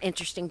 I have an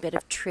interesting bit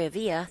of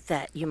trivia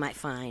that you might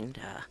find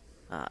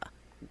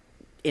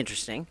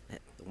interesting,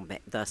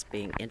 thus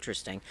being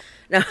interesting.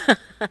 No,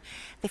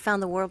 they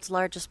found the world's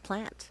largest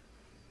plant.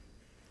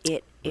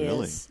 It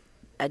is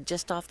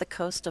just off the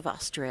coast of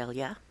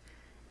Australia.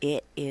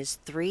 It is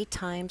 3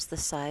 times the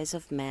size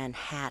of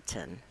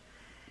Manhattan.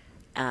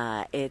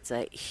 It's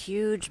a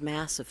huge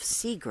mass of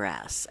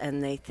seagrass,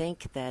 and they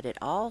think that it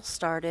all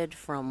started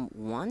from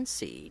one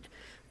seed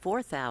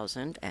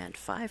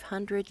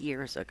 4,500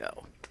 years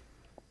ago.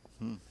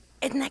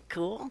 Isn't that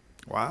cool?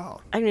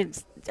 Wow. I mean,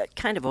 it's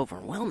kind of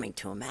overwhelming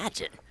to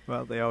imagine.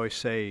 Well, they always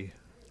say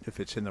if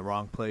it's in the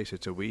wrong place,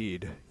 it's a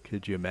weed.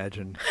 Could you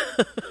imagine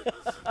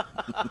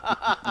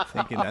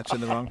thinking that's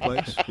in the wrong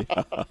place?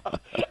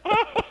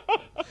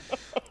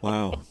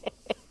 Wow.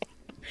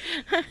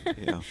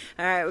 Yeah. All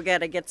right, we got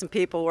to get some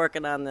people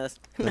working on this.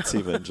 That's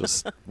even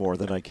just more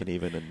than I can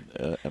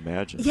even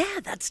imagine. Yeah,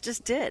 that's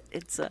just it.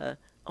 It's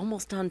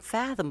almost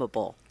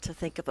unfathomable to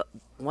think of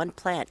one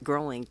plant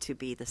growing to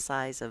be the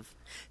size of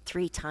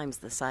 3 times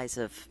the size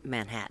of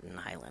Manhattan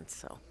Island.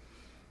 So,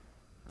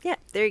 yeah,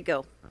 there you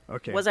go.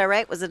 Okay. Was I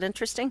right? Was it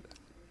interesting?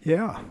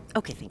 Yeah.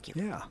 Okay, thank you.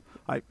 Yeah.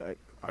 I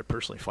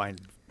personally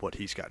find what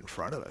he's got in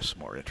front of us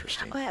more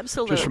interesting. Oh,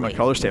 absolutely. Just from a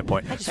color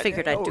standpoint. I just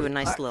figured I'd do a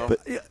nice little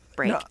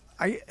break. No,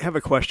 I have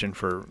a question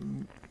for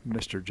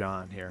Mr.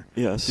 John here.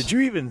 Yes. Did you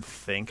even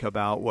think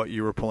about what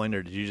you were pulling,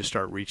 or did you just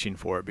start reaching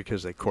for it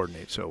because they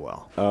coordinate so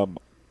well?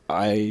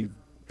 I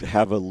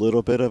have a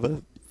little bit of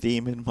a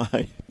theme in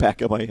my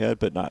back of my head,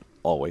 but not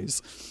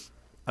always.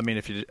 I mean,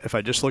 if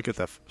I just look at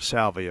the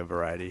salvia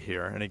variety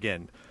here, and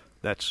again,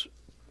 that's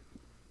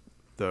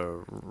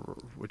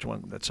which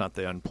one? That's not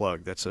the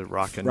unplugged. That's a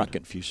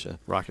rocket fuchsia.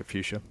 Rocket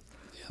fuchsia.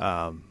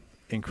 Yeah.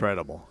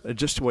 Incredible.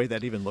 Just the way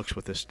that even looks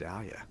with this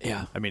dahlia.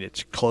 Yeah. I mean,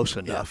 it's close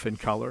enough in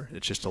color.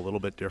 It's just a little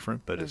bit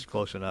different, but it's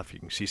close enough. You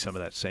can see some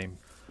of that same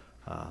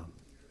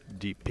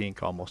deep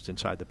pink almost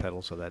inside the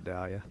petals of that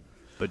dahlia.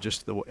 But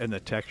just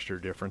the texture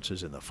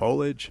differences in the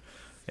foliage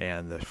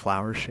and the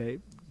flower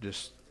shape,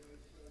 just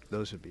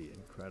those would be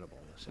incredible.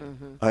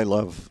 I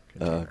love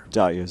Container.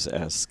 dahlias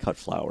as cut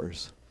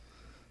flowers.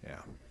 Yeah.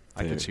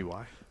 I can see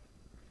why.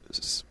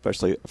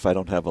 Especially if I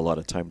don't have a lot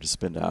of time to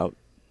spend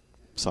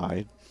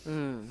outside.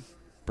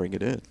 Bring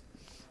it in.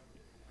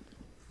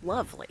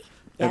 Lovely.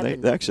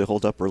 And they actually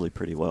hold up really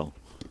pretty well.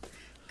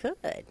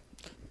 Good.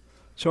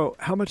 So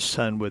how much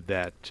sun would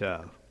that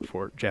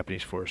for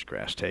Japanese forest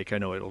grass take? I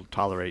know it'll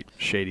tolerate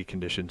shady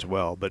conditions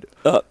well, but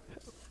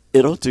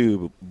it'll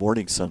do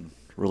morning sun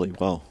really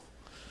well.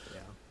 Yeah.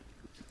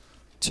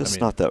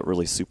 Just not that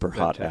really super that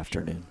hot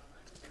texture. afternoon.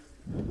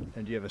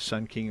 And do you have a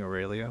Sun King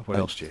Aurelia? What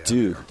else do you have?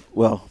 Do.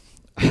 Well,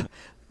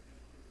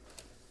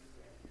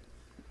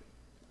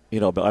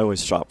 but I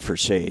always shop for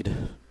shade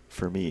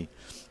for me.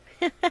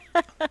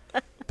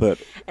 But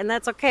And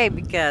that's okay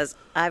because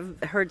I've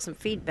heard some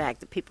feedback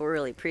that people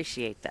really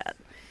appreciate that.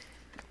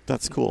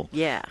 that's cool.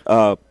 Yeah.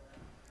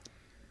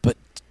 But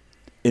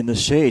in the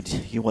shade,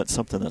 you want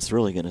something that's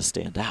really going to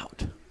stand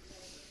out.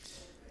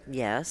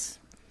 Yes.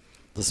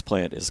 This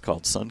plant is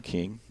called Sun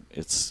King.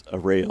 It's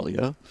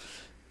Aurelia,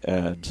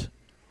 and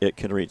it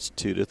can reach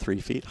 2 to 3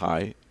 feet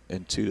high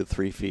and 2 to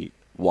 3 feet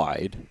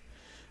wide.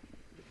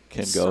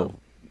 Can go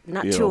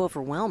not too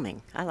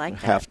overwhelming. I like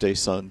that. Half day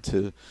sun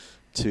to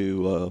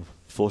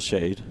full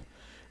shade,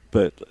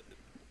 but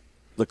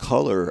the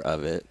color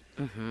of it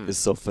is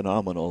so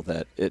phenomenal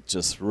that it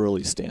just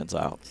really stands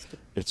out.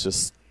 It's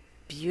just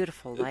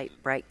beautiful, light,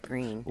 bright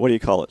green. What do you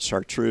call it?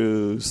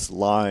 Chartreuse,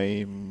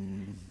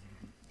 lime,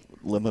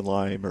 lemon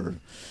lime, or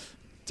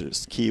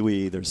there's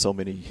kiwi. There's so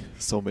many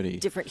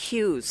Different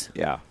hues.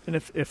 Yeah. And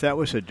if that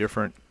was a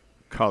different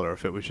color,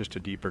 if it was just a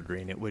deeper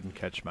green, it wouldn't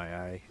catch my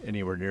eye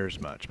anywhere near as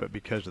much. But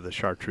because of the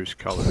chartreuse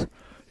color,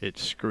 it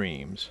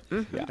screams.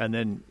 Yeah. And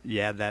then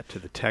you add that to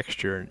the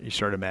texture, and you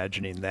start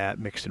imagining that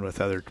mixed in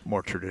with other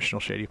more traditional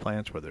shady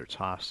plants, whether it's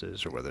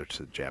hostas or whether it's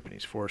the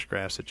Japanese forest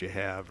grass that you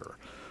have, or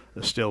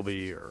the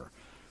stilby or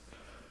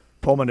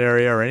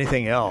pulmonaria or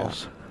anything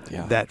else.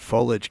 Yeah. That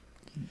foliage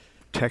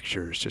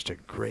texture is just a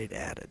great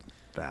added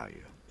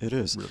value. It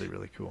is. Really,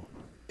 really cool.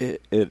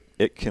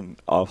 It can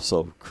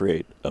also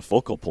create a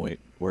focal point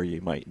where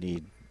you might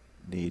need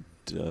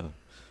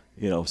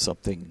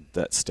something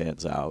that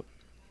stands out.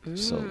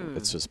 So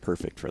it's just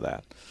perfect for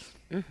that.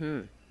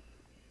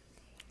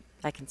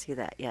 I can see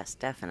that. Yes,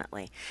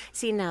 definitely.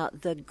 See, now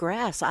the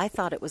grass, I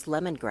thought it was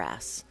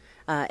lemongrass.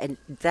 And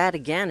that,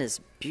 again,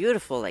 is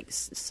beautiful. Like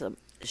some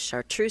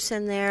chartreuse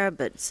in there,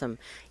 but some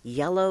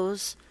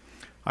yellows.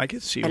 I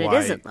could see and why. it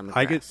isn't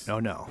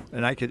lemongrass.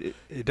 And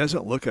it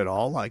doesn't look at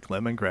all like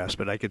lemongrass,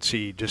 but I could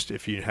see, just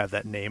if you have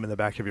that name in the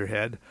back of your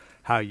head,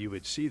 how you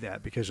would see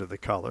that because of the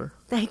color.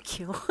 Thank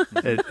you.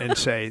 and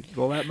say,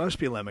 well, that must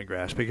be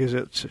lemongrass because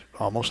it's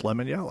almost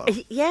lemon yellow.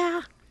 Yeah.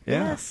 Yeah.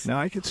 Yes. No,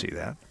 I could see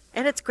that.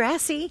 And it's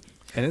grassy.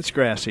 And it's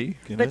grassy.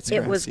 But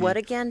it was what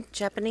again?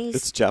 Japanese?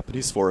 It's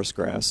Japanese forest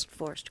grass.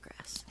 Forest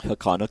grass.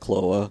 Hakana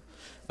cloa.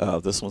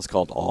 This one's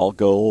called All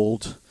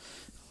Gold.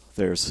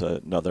 There's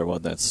another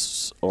one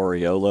that's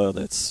Aureola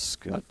that's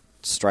got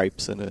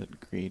stripes in it,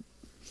 green.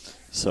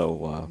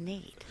 So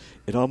neat.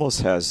 It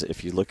almost has,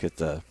 if you look at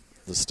the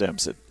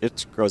stems,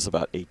 it grows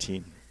about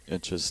 18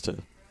 inches to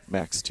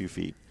max 2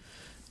 feet.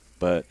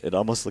 But it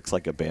almost looks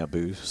like a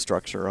bamboo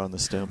structure on the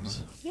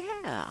stems.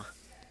 Yeah.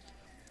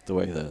 The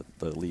way the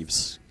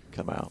leaves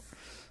come out.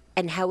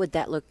 And how would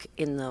that look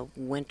in the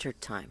winter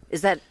time?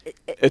 Is that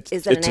It's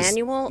an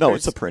annual? No, or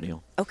it's a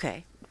perennial.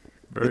 Okay.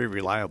 Very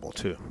reliable,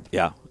 too.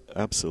 Yeah,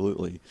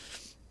 absolutely.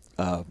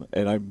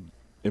 And I'm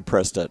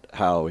impressed at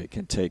how it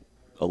can take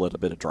a little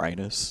bit of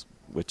dryness,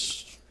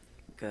 which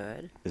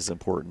Good. is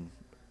important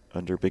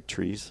under big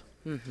trees.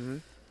 Mm-hmm.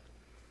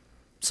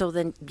 So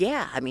then,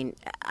 yeah, I mean,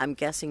 I'm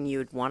guessing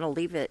you'd want to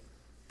leave it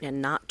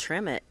and not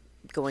trim it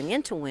going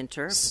into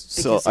winter.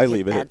 So because I it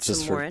leave could it add just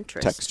some for more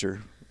interest.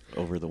 texture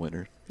over the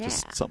winter. Yeah.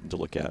 Just something to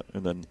look at.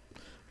 And then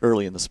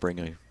early in the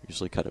spring, I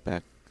usually cut it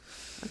back.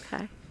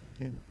 Okay.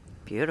 Yeah.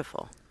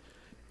 Beautiful.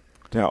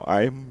 Now,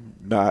 I'm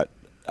not.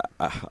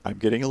 I'm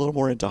getting a little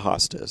more into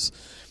hostas.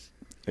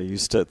 I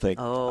used to think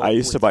I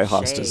used to with buy the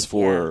hostas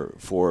shade,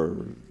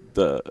 for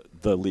the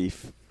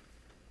leaf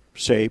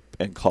shape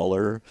and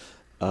color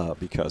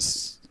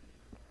because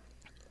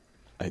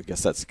I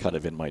guess that's kind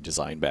of in my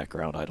design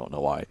background. I don't know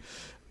why,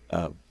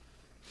 but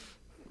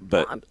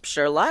Well, I'm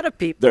sure a lot of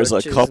people. there's are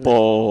a choosing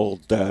couple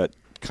that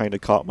kind of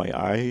caught my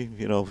eye.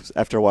 You know,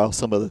 after a while,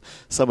 some of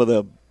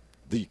the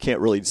you can't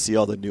really see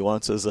all the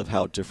nuances of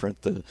how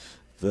different the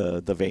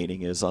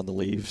veining is on the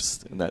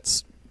leaves, and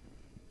that's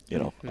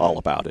all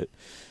about it.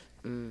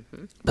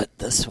 Mm-hmm. But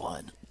this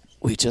one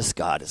we just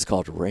got is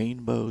called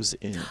Rainbow's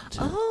End.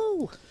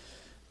 Oh.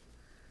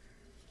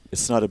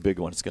 It's not a big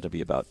one. It's going to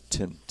be about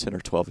 10 or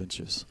 12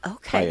 inches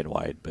Okay. high and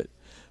wide,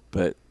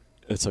 but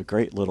it's a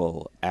great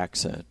little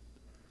accent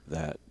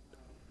that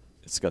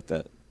it's got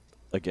that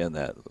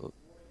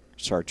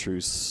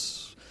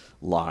chartreuse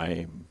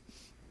lime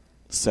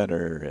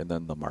center, and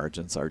then the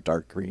margins are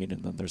dark green,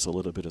 and then there's a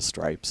little bit of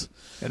stripes.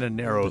 And a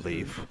narrow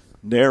leaf.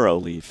 Narrow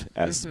leaf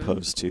as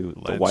opposed to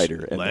the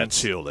wider. And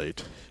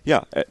Lanceolate.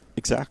 yeah,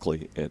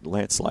 exactly. And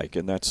lance-like,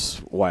 and that's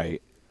why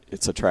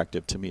it's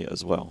attractive to me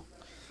as well,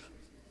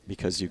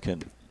 because you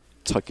can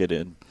tuck it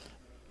in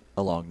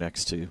along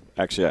next to.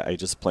 Actually, I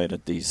just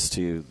planted these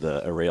two,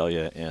 the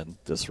Aurelia and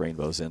this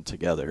Rainbow's End,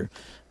 together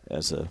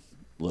as a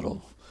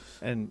little.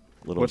 And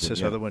Little what's this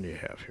vignette. other one you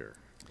have here?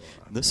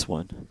 This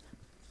one,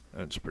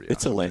 That's pretty.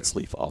 it's a awesome, lance too.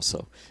 leaf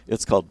also.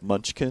 It's called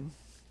Munchkin.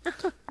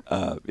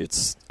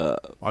 It's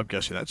I'm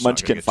guessing that's not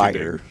Munchkin gonna get too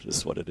Fire big.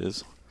 is what it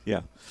is.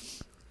 Yeah.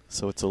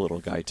 So it's a little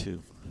guy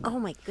too. Oh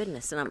my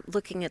goodness! And I'm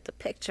looking at the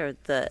picture.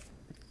 The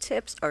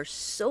tips are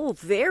so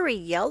very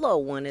yellow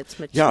when it's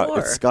mature. Yeah,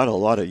 it's got a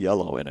lot of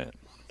yellow in it.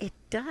 It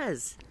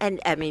does, and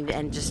I mean,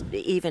 and just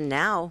even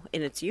now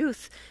in its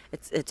youth,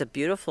 it's a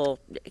beautiful,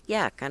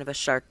 kind of a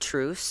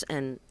chartreuse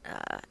and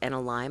a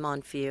lime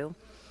on view.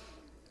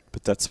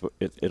 But that's what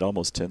it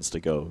almost tends to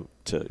go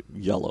to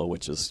yellow,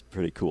 which is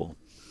pretty cool.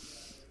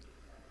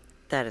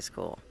 That is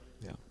cool.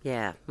 Yeah.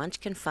 Yeah,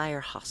 Munchkin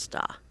Fire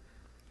Hosta.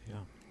 Yeah.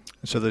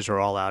 So those are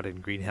all out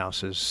in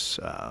greenhouses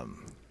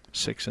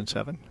 6 and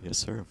 7. Yes,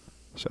 sir.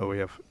 So we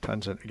have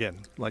tons of, again,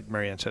 like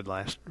Marianne said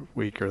last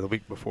week or the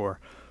week before,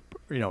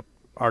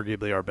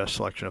 arguably our best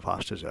selection of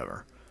hostas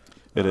ever.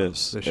 It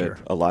is this year.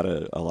 A lot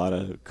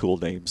of cool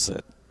names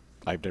that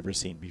I've never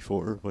seen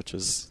before, which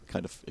is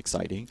kind of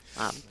exciting.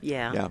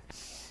 Yeah,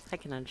 I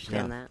can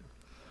understand Yeah. that.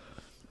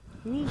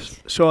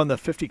 Neat. So on the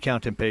 50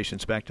 count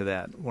impatiens, back to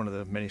that, one of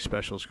the many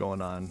specials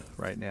going on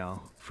right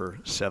now for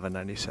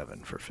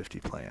 $7.97 for 50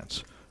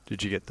 plants.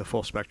 Did you get the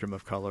full spectrum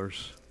of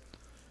colors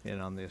in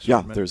on the Yeah,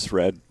 assortment? there's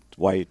red,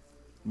 white,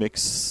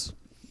 mix,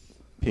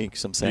 pink,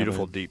 some salmon.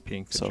 beautiful deep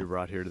pink that So- you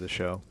brought here to the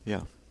show.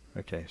 Yeah.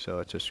 Okay, so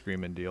it's a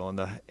screaming deal. And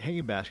the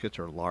hanging baskets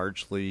are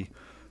largely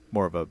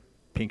more of a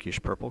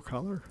pinkish purple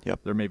color.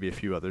 Yep. There may be a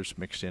few others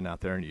mixed in out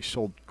there, and you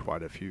sold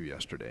quite a few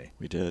yesterday.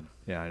 We did.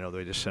 Yeah, I know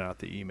they just sent out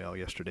the email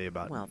yesterday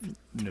about Well,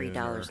 noon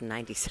or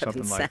 $3.97.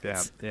 something like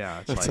that. Yeah,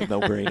 it's That's like a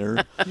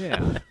no-brainer.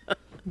 yeah.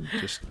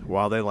 Just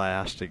while they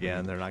last,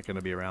 again, they're not going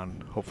to be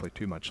around hopefully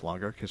too much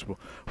longer because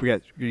we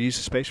use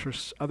the space for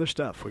other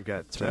stuff. We've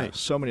got That's right.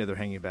 so many other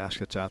hanging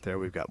baskets out there.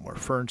 We've got more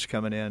ferns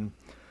coming in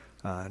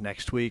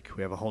next week.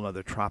 We have a whole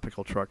other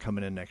tropical truck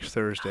coming in next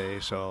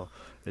Thursday, so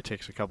it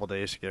takes a couple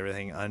days to get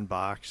everything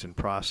unboxed and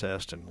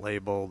processed and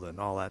labeled and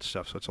all that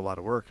stuff. So it's a lot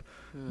of work,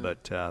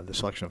 but the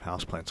selection of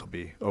houseplants will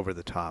be over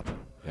the top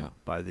Yeah.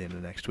 by the end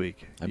of next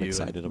week. I'm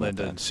excited and about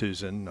Linda that. and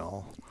Susan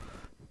all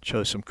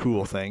chose some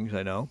cool things,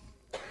 I know.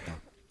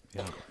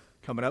 Yeah.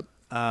 Coming up.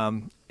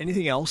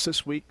 Anything else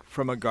this week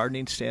from a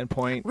gardening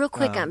standpoint? Real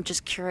quick, I'm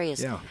just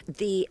curious. yeah.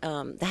 The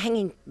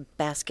hanging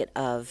basket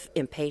of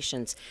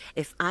impatiens.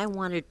 If I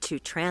wanted to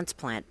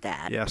transplant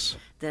that, Yes.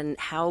 then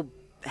how?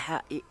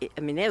 I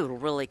mean, it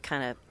would really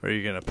kind of. Are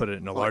you going to put it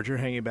in a larger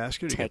hanging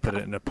basket, or you going Take to put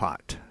off. it in a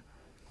pot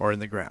or in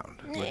the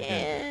ground? What are you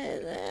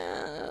gonna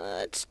do?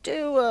 Let's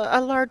do a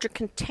larger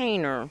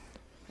container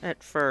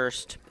at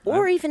first,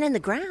 or even in the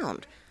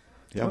ground.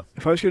 Yeah. Well,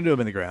 if I was going to do them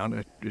in the ground,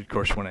 I, of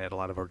course, want to add a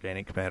lot of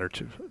organic matter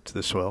to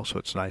the soil, so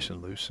it's nice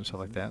and loose and stuff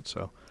like that.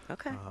 So,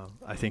 Okay.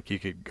 I think you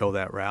could go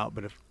that route.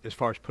 But as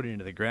far as putting it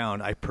into the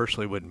ground, I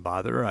personally wouldn't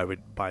bother. I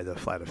would buy the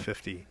flat of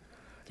 50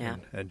 Yeah.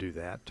 and do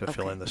that to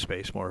fill Okay. in the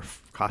space more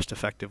cost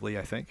effectively,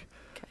 I think.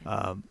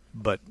 Okay.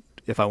 But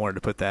if I wanted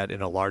to put that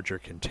in a larger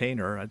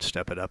container, I'd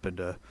step it up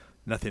into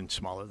nothing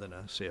smaller than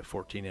say a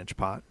 14-inch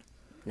pot.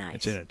 Nice.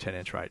 It's in a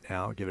 10-inch right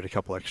now. Give it a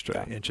couple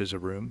extra inches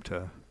of room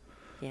to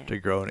Yeah. to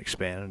grow and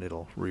expand, and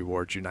it'll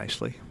reward you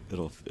nicely.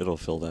 It'll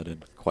fill that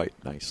in quite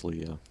nicely.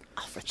 Yeah.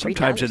 Oh, for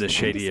Sometimes in the $3.96.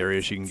 shady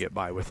areas you can get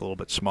by with a little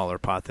bit smaller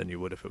pot than you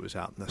would if it was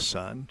out in the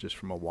sun, just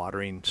from a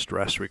watering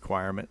stress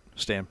requirement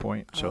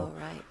standpoint. So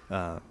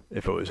right.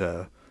 If it was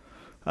a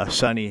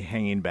sunny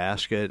hanging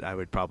basket, I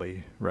would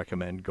probably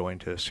recommend going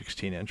to a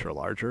 16-inch or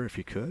larger if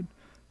you could.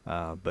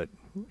 But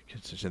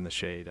because it's in the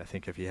shade, I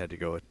think if you had to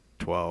go at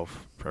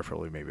 12,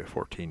 preferably maybe a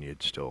 14,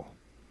 you'd still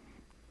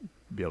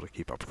be able to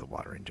keep up with the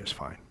watering just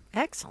fine.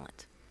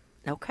 Excellent.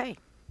 Okay.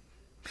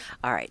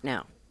 All right.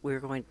 Now,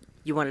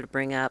 you wanted to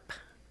bring up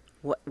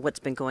what's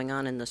been going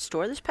on in the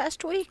store this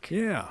past week?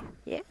 Yeah.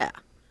 Yeah.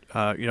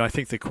 I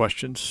think the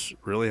questions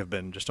really have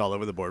been just all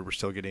over the board. We're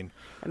still getting...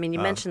 I mean, you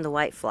mentioned the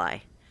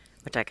whitefly,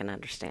 which I can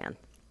understand.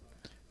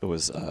 It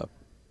was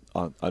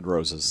on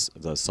roses,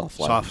 the soft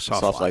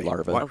Softfly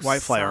larvae.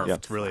 Whitefly aren't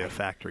soft really fly. a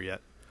factor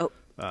yet. Oh.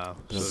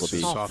 Those will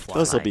be softfly.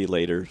 those will be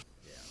later.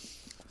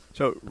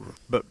 So,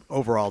 but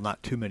overall,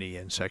 not too many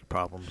insect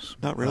problems.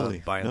 Not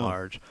really, by and no.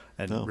 large,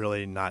 and No.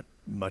 really not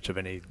much of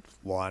any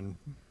lawn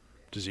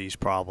disease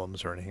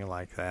problems or anything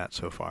like that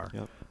so far.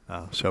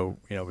 Yep. So,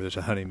 there's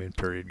a honeymoon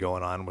period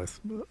going on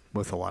with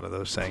a lot of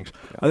those things.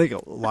 I think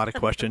a lot of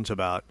questions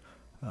about,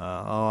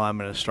 I'm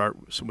going to start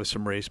with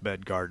some raised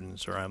bed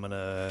gardens, or I'm going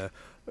to,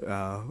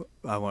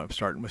 I want to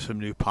start with some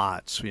new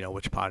pots.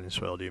 Which potting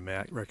soil do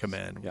you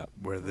recommend? Yep.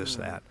 Where this,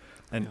 that.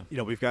 And,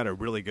 we've got a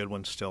really good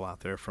one still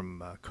out there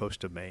from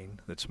coast of Maine.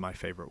 That's my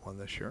favorite one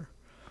this year.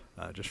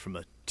 Just from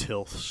a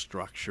tilth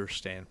structure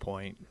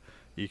standpoint,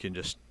 you can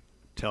just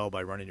tell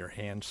by running your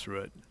hands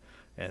through it.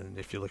 And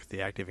if you look at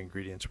the active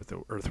ingredients with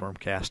the earthworm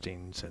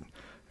castings and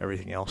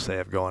everything else they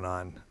have going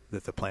on,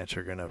 that the plants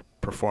are going to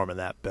perform in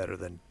that better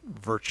than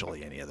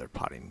virtually any other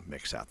potting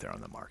mix out there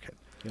on the market.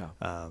 Yeah.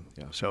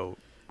 So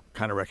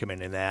kind of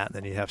recommending that.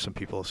 Then you have some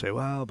people say,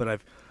 well,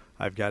 but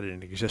I've got it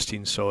in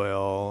existing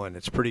soil and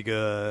it's pretty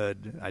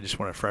good. I just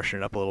want to freshen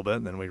it up a little bit,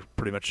 and then we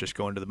pretty much just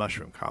go into the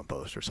mushroom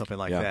compost or something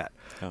like that.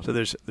 Yeah. So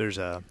there's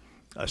a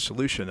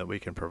solution that we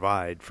can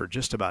provide for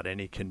just about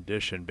any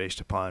condition based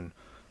upon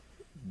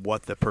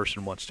what the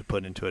person wants to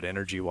put into it,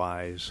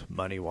 energy-wise,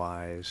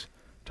 money-wise,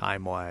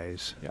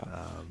 time-wise. Yeah.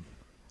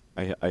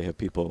 I have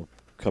people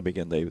coming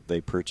in.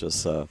 They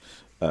purchase a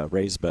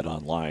raised bed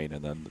online,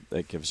 and then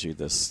it gives you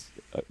this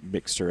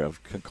mixture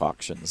of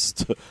concoctions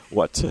to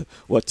what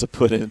to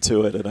put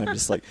into it, and I'm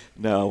just like,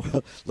 no,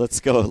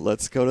 let's go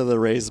to the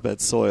raised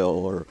bed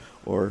soil,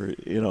 or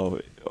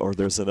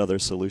there's another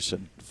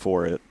solution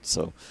for it.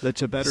 So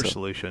that's a better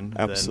solution.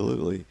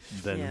 Absolutely.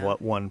 Than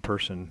what one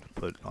person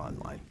put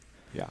online.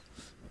 Yeah.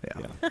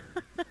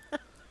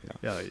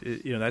 Yeah,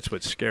 that's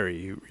what's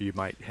scary. You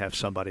might have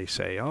somebody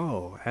say,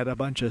 "Oh, add a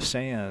bunch of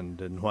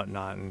sand and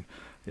whatnot,"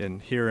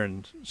 and here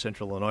in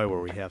Central Illinois, where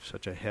we have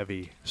such a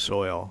heavy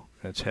soil,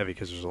 and it's heavy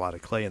because there's a lot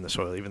of clay in the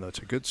soil, even though it's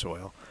a good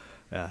soil.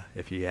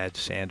 If you add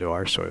sand to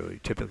our soil,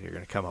 you typically are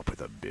going to come up with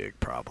a big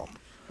problem.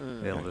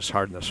 It'll just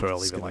harden the soil,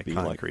 It's even gonna like be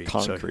concrete.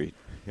 Like concrete.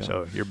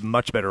 So you're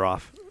much better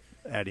off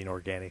adding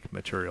organic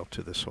material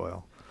to the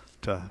soil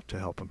to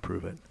help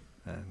improve it,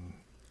 and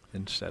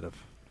instead of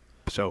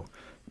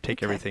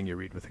take everything you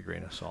read with a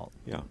grain of salt.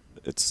 Yeah,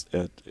 it's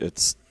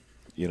the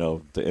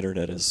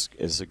internet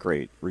is a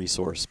great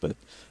resource, but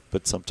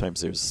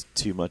sometimes there's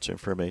too much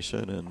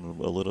information and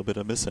a little bit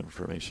of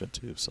misinformation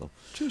too. So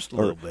just a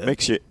little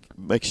bit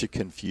makes you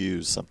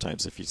confused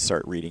sometimes if you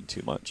start reading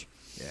too much.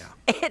 Yeah,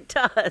 it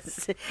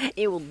does.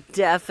 You will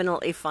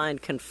definitely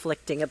find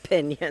conflicting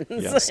opinions.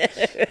 Yes.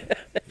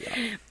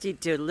 You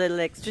do a little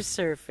extra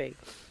surfing.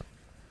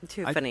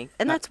 Too funny.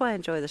 And that's why I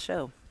enjoy the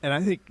show. And I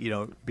think,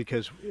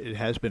 because it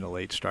has been a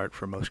late start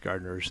for most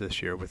gardeners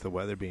this year with the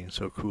weather being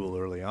so cool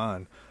early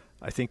on,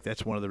 I think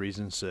that's one of the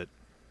reasons that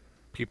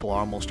people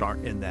almost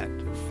aren't in that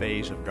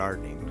phase of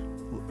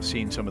gardening,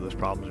 seeing some of those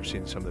problems or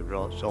seeing some of the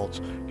results,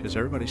 because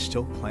everybody's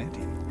still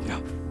planting. Yeah,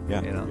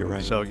 you're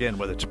right. So again,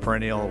 whether it's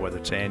perennial, whether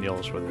it's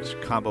annuals, whether it's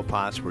combo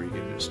pots where you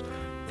can just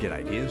get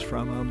ideas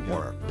from them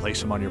or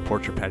place them on your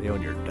porch or patio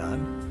and you're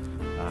done.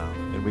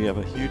 And we have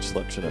a huge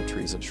selection of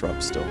trees and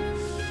shrubs still.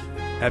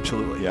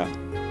 Absolutely. Yeah.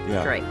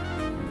 Great.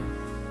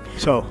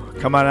 So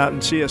come on out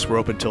and see us. We're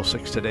open till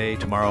 6 today.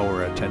 Tomorrow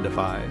we're at 10 to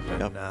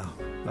 5. And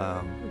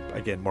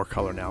again, more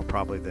color now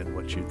probably than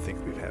what you'd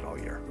think we've had all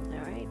year. All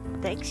right.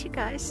 Thanks, you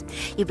guys.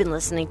 You've been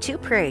listening to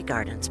Prairie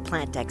Gardens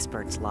Plant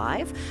Experts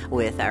Live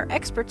with our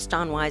experts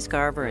Don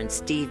Weisgarver and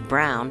Steve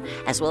Brown,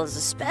 as well as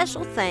a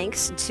special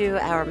thanks to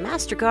our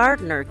Master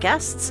Gardener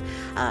guests,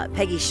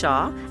 Penny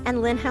Shaw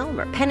and Lynn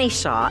Hellmer.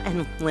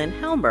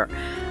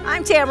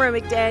 I'm Tamera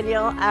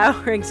McDaniel.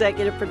 Our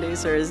executive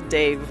producer is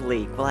Dave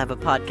Leake. We'll have a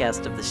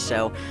podcast of the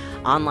show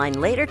online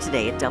later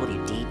today at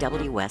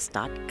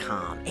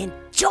WDWS.com.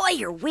 Enjoy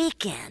your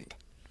weekend.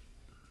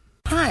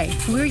 Hi,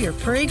 we're your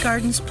Prairie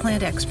Gardens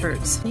plant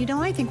experts. You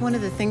know, I think one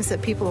of the things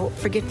that people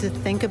forget to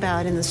think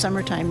about in the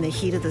summertime, the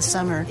heat of the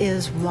summer,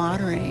 is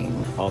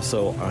watering.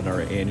 Also, on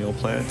our annual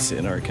plants,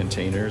 in our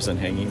containers and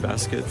hanging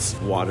baskets,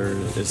 water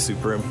is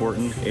super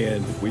important,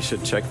 and we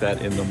should check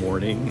that in the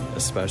morning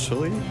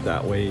especially.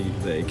 That way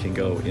they can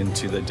go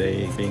into the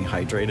day being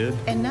hydrated.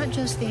 And not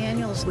just the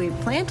annuals we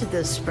planted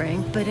this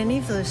spring, but any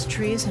of those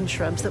trees and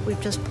shrubs that we've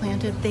just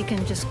planted, they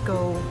can just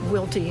go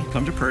wilty.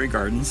 Come to Prairie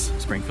Gardens,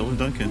 Springfield and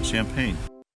Duncan, Champaign.